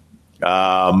playing.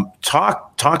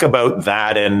 Talk about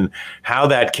that and how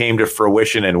that came to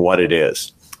fruition and what it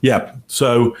is. Yeah.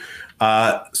 So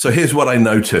here's what I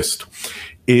noticed.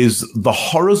 Is the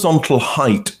horizontal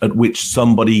height at which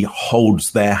somebody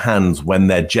holds their hands when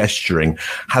they're gesturing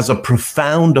has a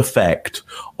profound effect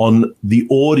on the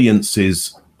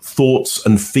audience's thoughts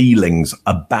and feelings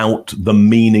about the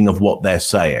meaning of what they're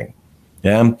saying.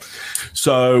 Yeah.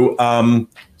 So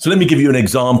let me give you an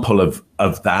example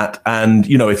of that. And,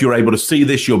 if you're able to see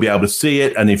this, you'll be able to see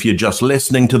it. And if you're just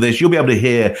listening to this, you'll be able to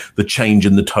hear the change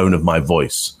in the tone of my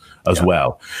voice as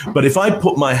well. But if I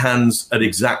put my hands at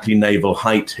exactly navel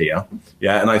height here,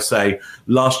 and I say,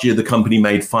 last year, the company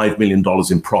made $5 million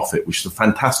in profit, which is a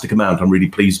fantastic amount. I'm really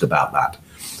pleased about that.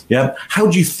 Yeah. How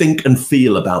do you think and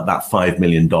feel about that $5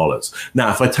 million? Now,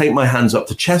 if I take my hands up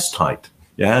to chest height,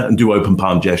 and do open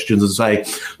palm gestures and say,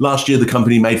 last year, the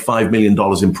company made $5 million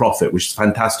in profit, which is a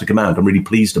fantastic amount. I'm really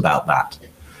pleased about that.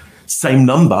 Same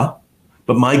number.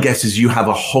 But my guess is you have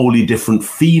a wholly different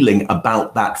feeling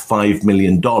about that $5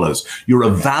 million. You're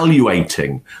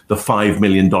evaluating the $5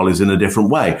 million in a different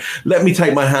way. Let me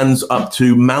take my hands up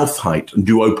to mouth height and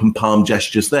do open palm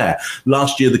gestures there.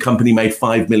 Last year, the company made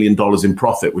 $5 million in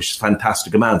profit, which is a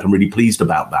fantastic amount. I'm really pleased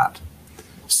about that.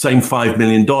 Same $5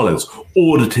 million,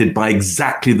 audited by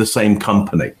exactly the same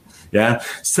company. Yeah.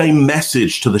 Same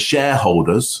message to the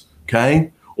shareholders.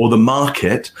 Okay. Or the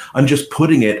market, I'm just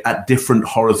putting it at different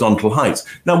horizontal heights.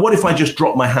 Now, what if I just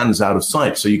drop my hands out of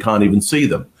sight so you can't even see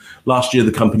them? Last year,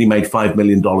 the company made $5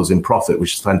 million in profit,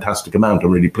 which is a fantastic amount.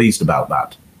 I'm really pleased about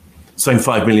that. Same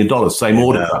 $5 million, same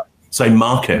auditor, same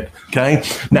market. Okay.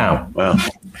 Now,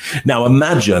 now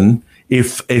imagine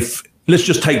if Let's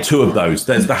just take two of those.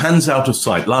 There's the hands out of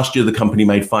sight. Last year, the company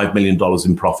made $5 million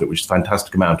in profit, which is a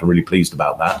fantastic amount. I'm really pleased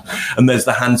about that. And there's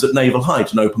the hands at navel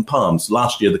height and open palms.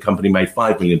 Last year, the company made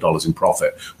 $5 million in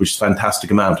profit, which is a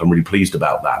fantastic amount. I'm really pleased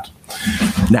about that.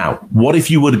 Now, what if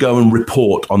you were to go and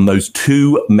report on those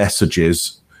two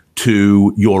messages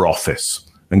to your office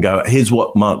and go, here's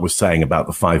what Mark was saying about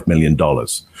the $5 million.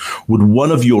 Would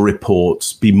one of your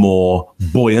reports be more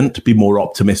buoyant, be more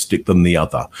optimistic than the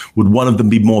other? Would one of them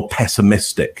be more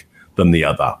pessimistic than the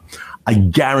other? I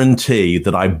guarantee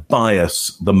that I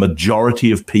bias the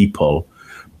majority of people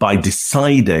by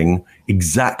deciding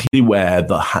exactly where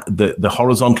the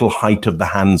horizontal height of the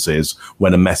hands is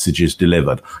when a message is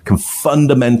delivered. I can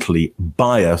fundamentally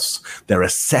bias their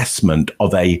assessment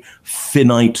of a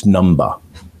finite number.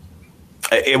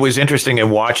 It was interesting in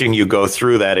watching you go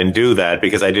through that and do that,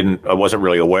 because I wasn't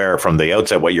really aware from the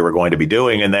outset what you were going to be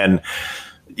doing. And then,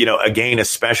 again,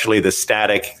 especially the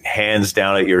static hands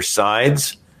down at your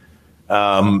sides,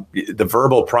 the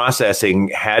verbal processing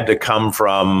had to come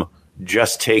from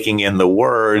just taking in the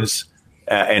words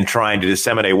and trying to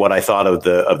disseminate what I thought of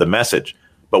the message.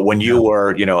 But when you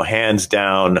were, hands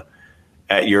down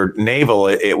at your navel,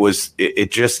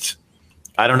 it just,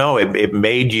 I don't know, it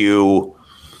made you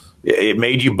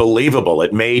believable.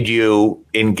 It made you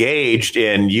engaged,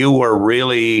 and you were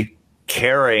really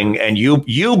caring, and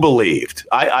you believed.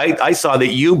 I saw that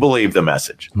you believed the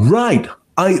message. Right.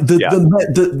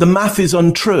 The math is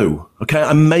untrue. Okay.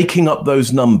 I'm making up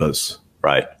those numbers.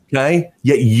 Right. Okay.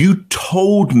 Yet you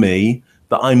told me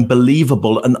that I'm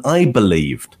believable, and I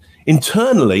believed.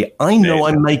 Internally, I know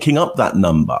I'm making up that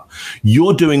number.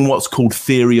 You're doing what's called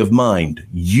theory of mind.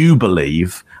 You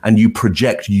believe, and you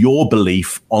project your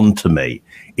belief onto me.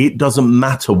 It doesn't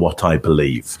matter what I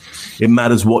believe. It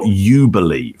matters what you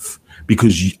believe,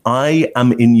 because I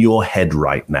am in your head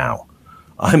right now.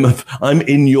 I'm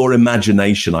in your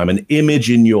imagination. I'm an image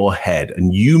in your head,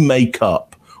 and you make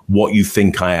up what you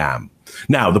think I am.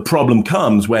 Now, the problem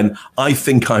comes when I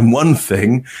think I'm one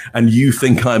thing and you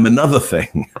think I'm another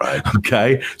thing. Right.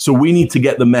 Okay. So we need to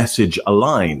get the message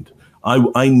aligned.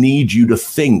 I need you to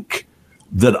think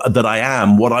that I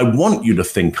am what I want you to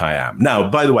think I am. Now,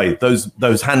 by the way,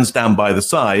 those hands down by the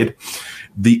side,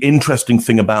 the interesting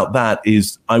thing about that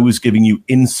is I was giving you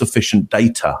insufficient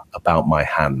data about my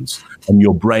hands, and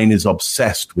your brain is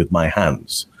obsessed with my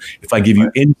hands. If I give you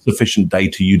insufficient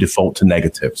data, you default to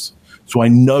negatives. So I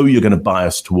know you're going to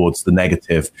bias towards the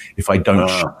negative if I don't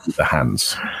show you the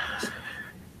hands.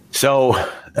 So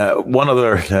one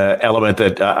other element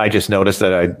that I just noticed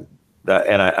that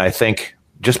I think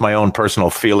just my own personal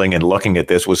feeling in looking at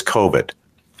this was COVID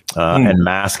and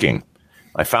masking.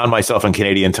 I found myself in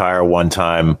Canadian Tire one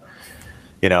time.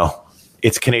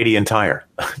 It's Canadian Tire.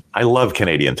 I love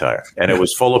Canadian Tire, and it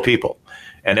was full of people.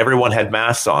 And everyone had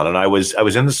masks on, and I was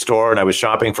in the store, and I was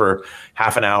shopping for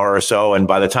half an hour or so. And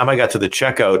by the time I got to the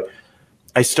checkout,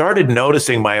 I started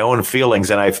noticing my own feelings,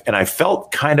 and I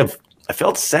felt I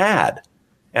felt sad,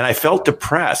 and I felt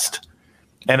depressed.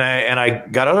 And I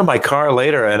got out of my car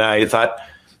later, and I thought,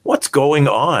 what's going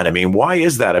on? I mean, why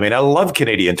is that? I mean, I love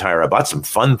Canadian Tire. I bought some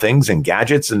fun things and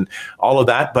gadgets and all of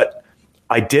that, but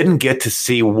I didn't get to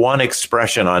see one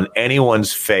expression on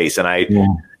anyone's face, and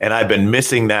I've been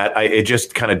missing that. It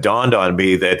just kind of dawned on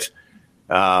me that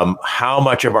how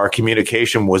much of our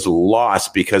communication was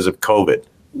lost because of COVID.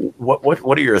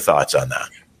 What are your thoughts on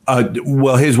that?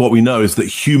 Well, here's what we know is that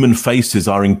human faces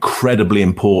are incredibly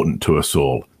important to us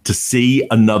all. To see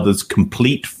another's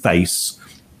complete face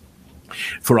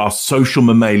for our social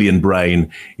mammalian brain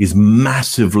is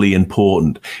massively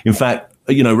important. In fact,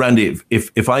 Randy,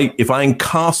 if I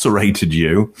incarcerated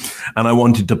you and I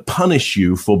wanted to punish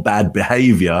you for bad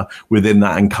behavior within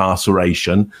that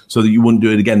incarceration so that you wouldn't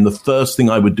do it again, the first thing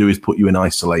I would do is put you in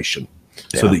isolation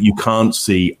so that you can't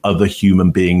see other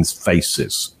human beings'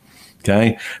 faces.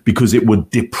 Okay? Because it would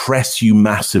depress you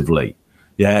massively.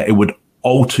 Yeah. It would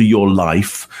alter your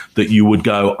life, that you would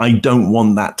go, I don't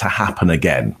want that to happen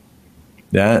again.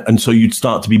 Yeah. And so you'd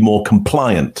start to be more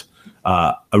compliant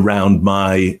around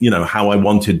my, how I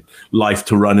wanted life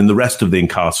to run in the rest of the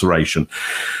incarceration.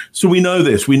 So we know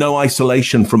this. We know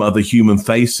isolation from other human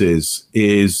faces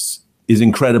is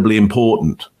incredibly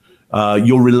important.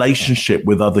 Your relationship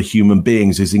with other human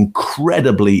beings is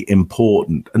incredibly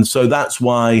important. And so that's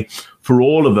why for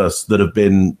all of us that have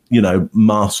been,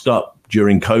 masked up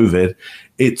during COVID,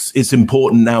 it's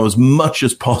important now as much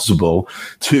as possible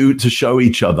to show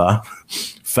each other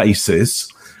faces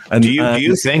And do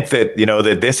you think that,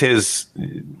 that this has,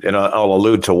 and I'll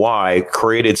allude to why,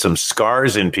 created some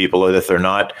scars in people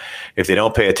that if they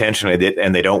don't pay attention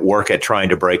and they don't work at trying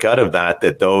to break out of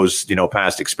that those,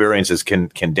 past experiences can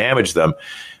damage them?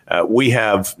 We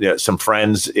have some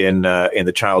friends in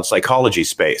the child psychology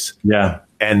space. Yeah.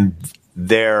 And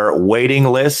their waiting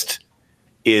list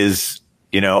is,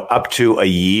 up to a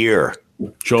year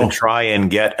to try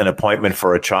and get an appointment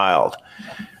for a child.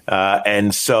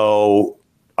 And so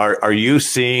are you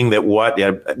seeing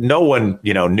that no one,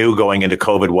 knew going into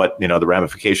COVID what, the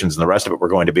ramifications and the rest of it were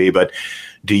going to be. But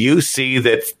do you see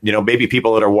that, maybe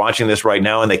people that are watching this right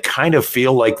now and they kind of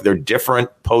feel like they're different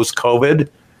post-COVID?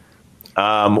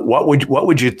 What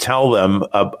would you tell them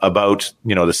about,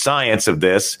 the science of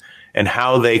this and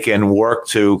how they can work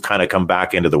to kind of come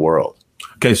back into the world?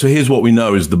 Okay, so here's what we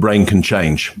know is the brain can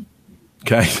change.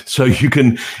 Okay, so you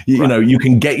can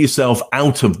get yourself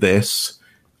out of this,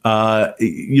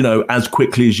 as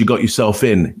quickly as you got yourself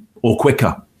in, or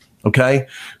quicker. Okay,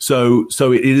 so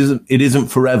it isn't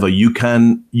forever. You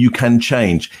can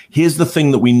change. Here's the thing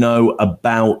that we know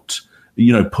about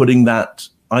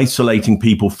isolating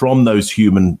people from those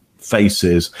human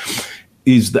faces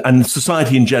and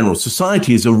society in general.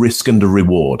 Society is a risk and a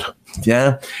reward.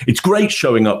 Yeah, it's great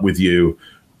showing up with you,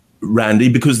 Randy,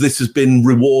 because this has been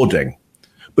rewarding.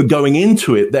 But going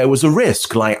into it, there was a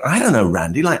risk. Like, I don't know,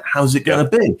 Randy, like, how's it going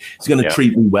to be? Is he going to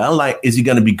treat me well? Like, is he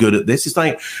going to be good at this? It's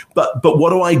like, but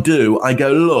what do? I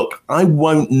go, look, I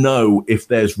won't know if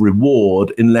there's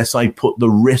reward unless I put the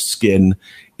risk in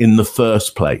the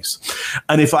first place.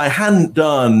 And if I haven't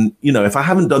done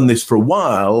this for a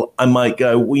while, I might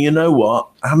go, well, you know what?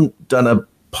 I haven't done a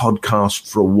podcast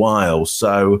for a while,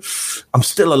 so I'm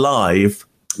still alive.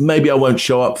 Maybe I won't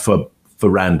show up for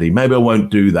Randy. Maybe I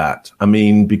won't do that. I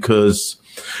mean, because,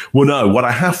 well, no, what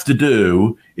I have to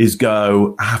do is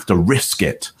I have to risk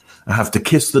it. I have to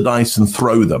kiss the dice and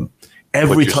throw them.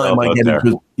 Every time I get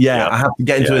into I have to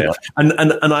get into it.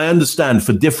 And I understand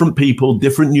for different people,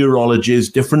 different neurologies,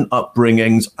 different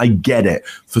upbringings, I get it.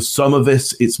 For some of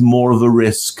us, it's more of a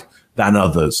risk than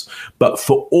others. But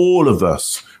for all of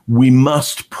us, we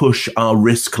must push our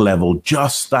risk level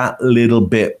just that little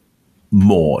bit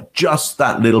more.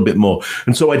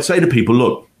 And so I'd say to people,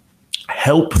 look,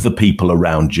 help the people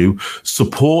around you,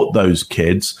 support those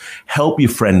kids, help your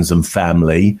friends and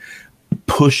family,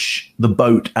 push the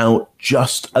boat out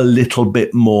just a little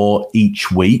bit more each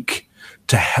week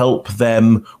to help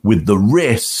them with the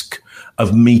risk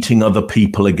of meeting other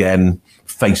people again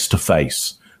face to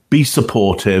face. Be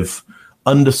supportive,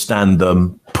 understand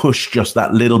them, push just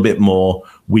that little bit more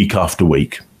week after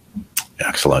week.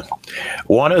 Excellent.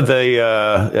 One of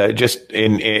the just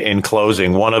in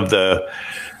closing, one of the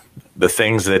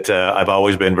things that I've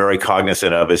always been very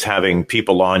cognizant of is having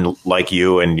people on like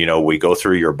you, and we go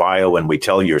through your bio and we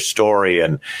tell your story,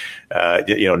 and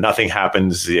nothing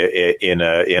happens in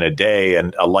a day,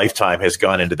 and a lifetime has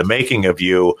gone into the making of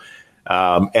you.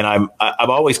 And I'm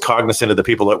always cognizant of the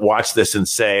people that watch this and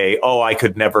say, "Oh, I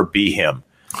could never be him."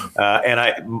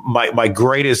 And my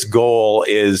greatest goal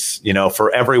is,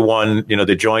 for everyone,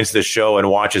 that joins this show and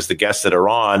watches the guests that are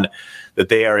on, that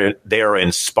they are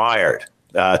inspired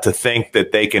to think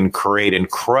that they can create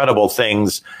incredible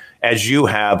things as you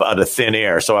have out of thin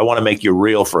air. So I want to make you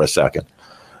real for a second.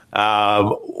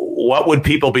 What would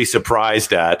people be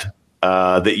surprised at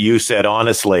that you said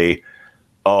honestly,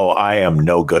 "Oh, I am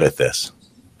no good at this"?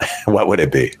 What would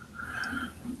it be?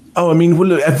 Oh, I mean, well,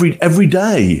 look, every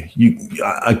day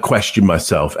I question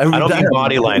myself. I don't mean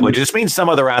body language. It just means some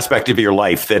other aspect of your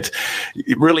life that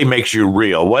really makes you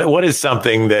real. What is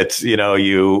something that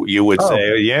you would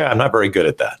say? Yeah, I'm not very good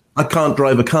at that. I can't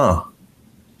drive a car.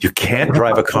 You can't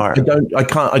drive a car.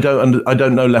 I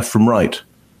don't know left from right.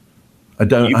 I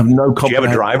have no. Do you have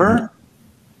a driver?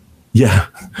 Yeah.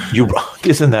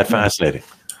 Isn't that fascinating?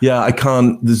 Yeah, I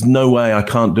can't. There's no way I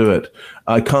can't do it.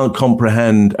 I can't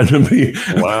comprehend.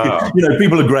 Wow.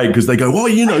 People are great because they go, "Oh,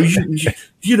 you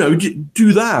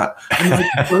do that." And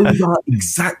like, those are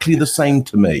exactly the same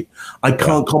to me. I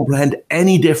can't comprehend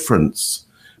any difference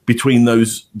between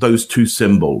those two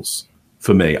symbols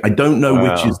for me. I don't know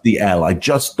which is the L. I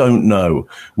just don't know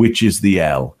which is the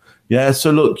L. Yeah.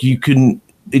 So look, you can.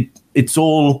 It's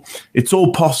all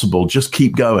possible. Just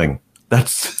keep going.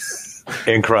 That's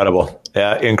incredible.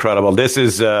 Yeah, incredible. This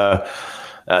has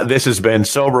been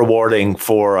so rewarding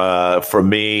for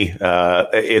me.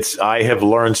 I have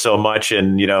learned so much,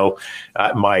 and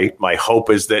my hope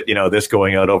is that this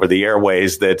going out over the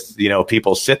airways, that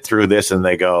people sit through this and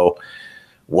they go,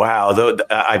 Wow,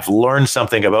 I've learned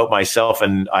something about myself,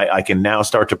 and I can now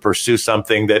start to pursue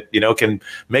something that, you know, can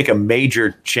make a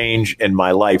major change in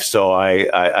my life. So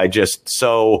I just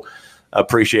so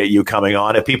appreciate you coming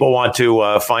on. If people want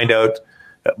to find out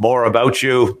more about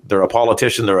you, they're a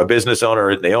politician, they're a business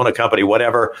owner, they own a company,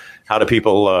 whatever, how do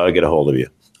people get a hold of you?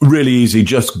 Really easy.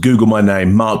 Just Google my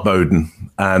name, Mark Bowden,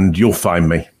 and you'll find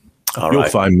me. You'll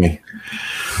find me.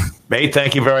 Mate,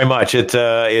 thank you very much.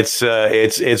 It's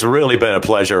really been a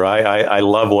pleasure. I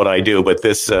love what I do, but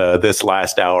this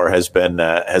last hour has been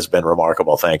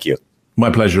remarkable. Thank you. My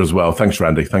pleasure as well. Thanks,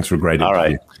 Randy. Thanks for a great interview. All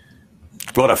right.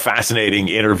 What a fascinating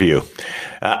interview.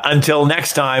 Until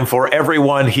next time, for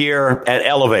everyone here at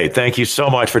Elevate, thank you so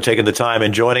much for taking the time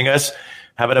and joining us.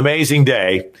 Have an amazing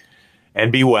day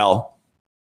and be well.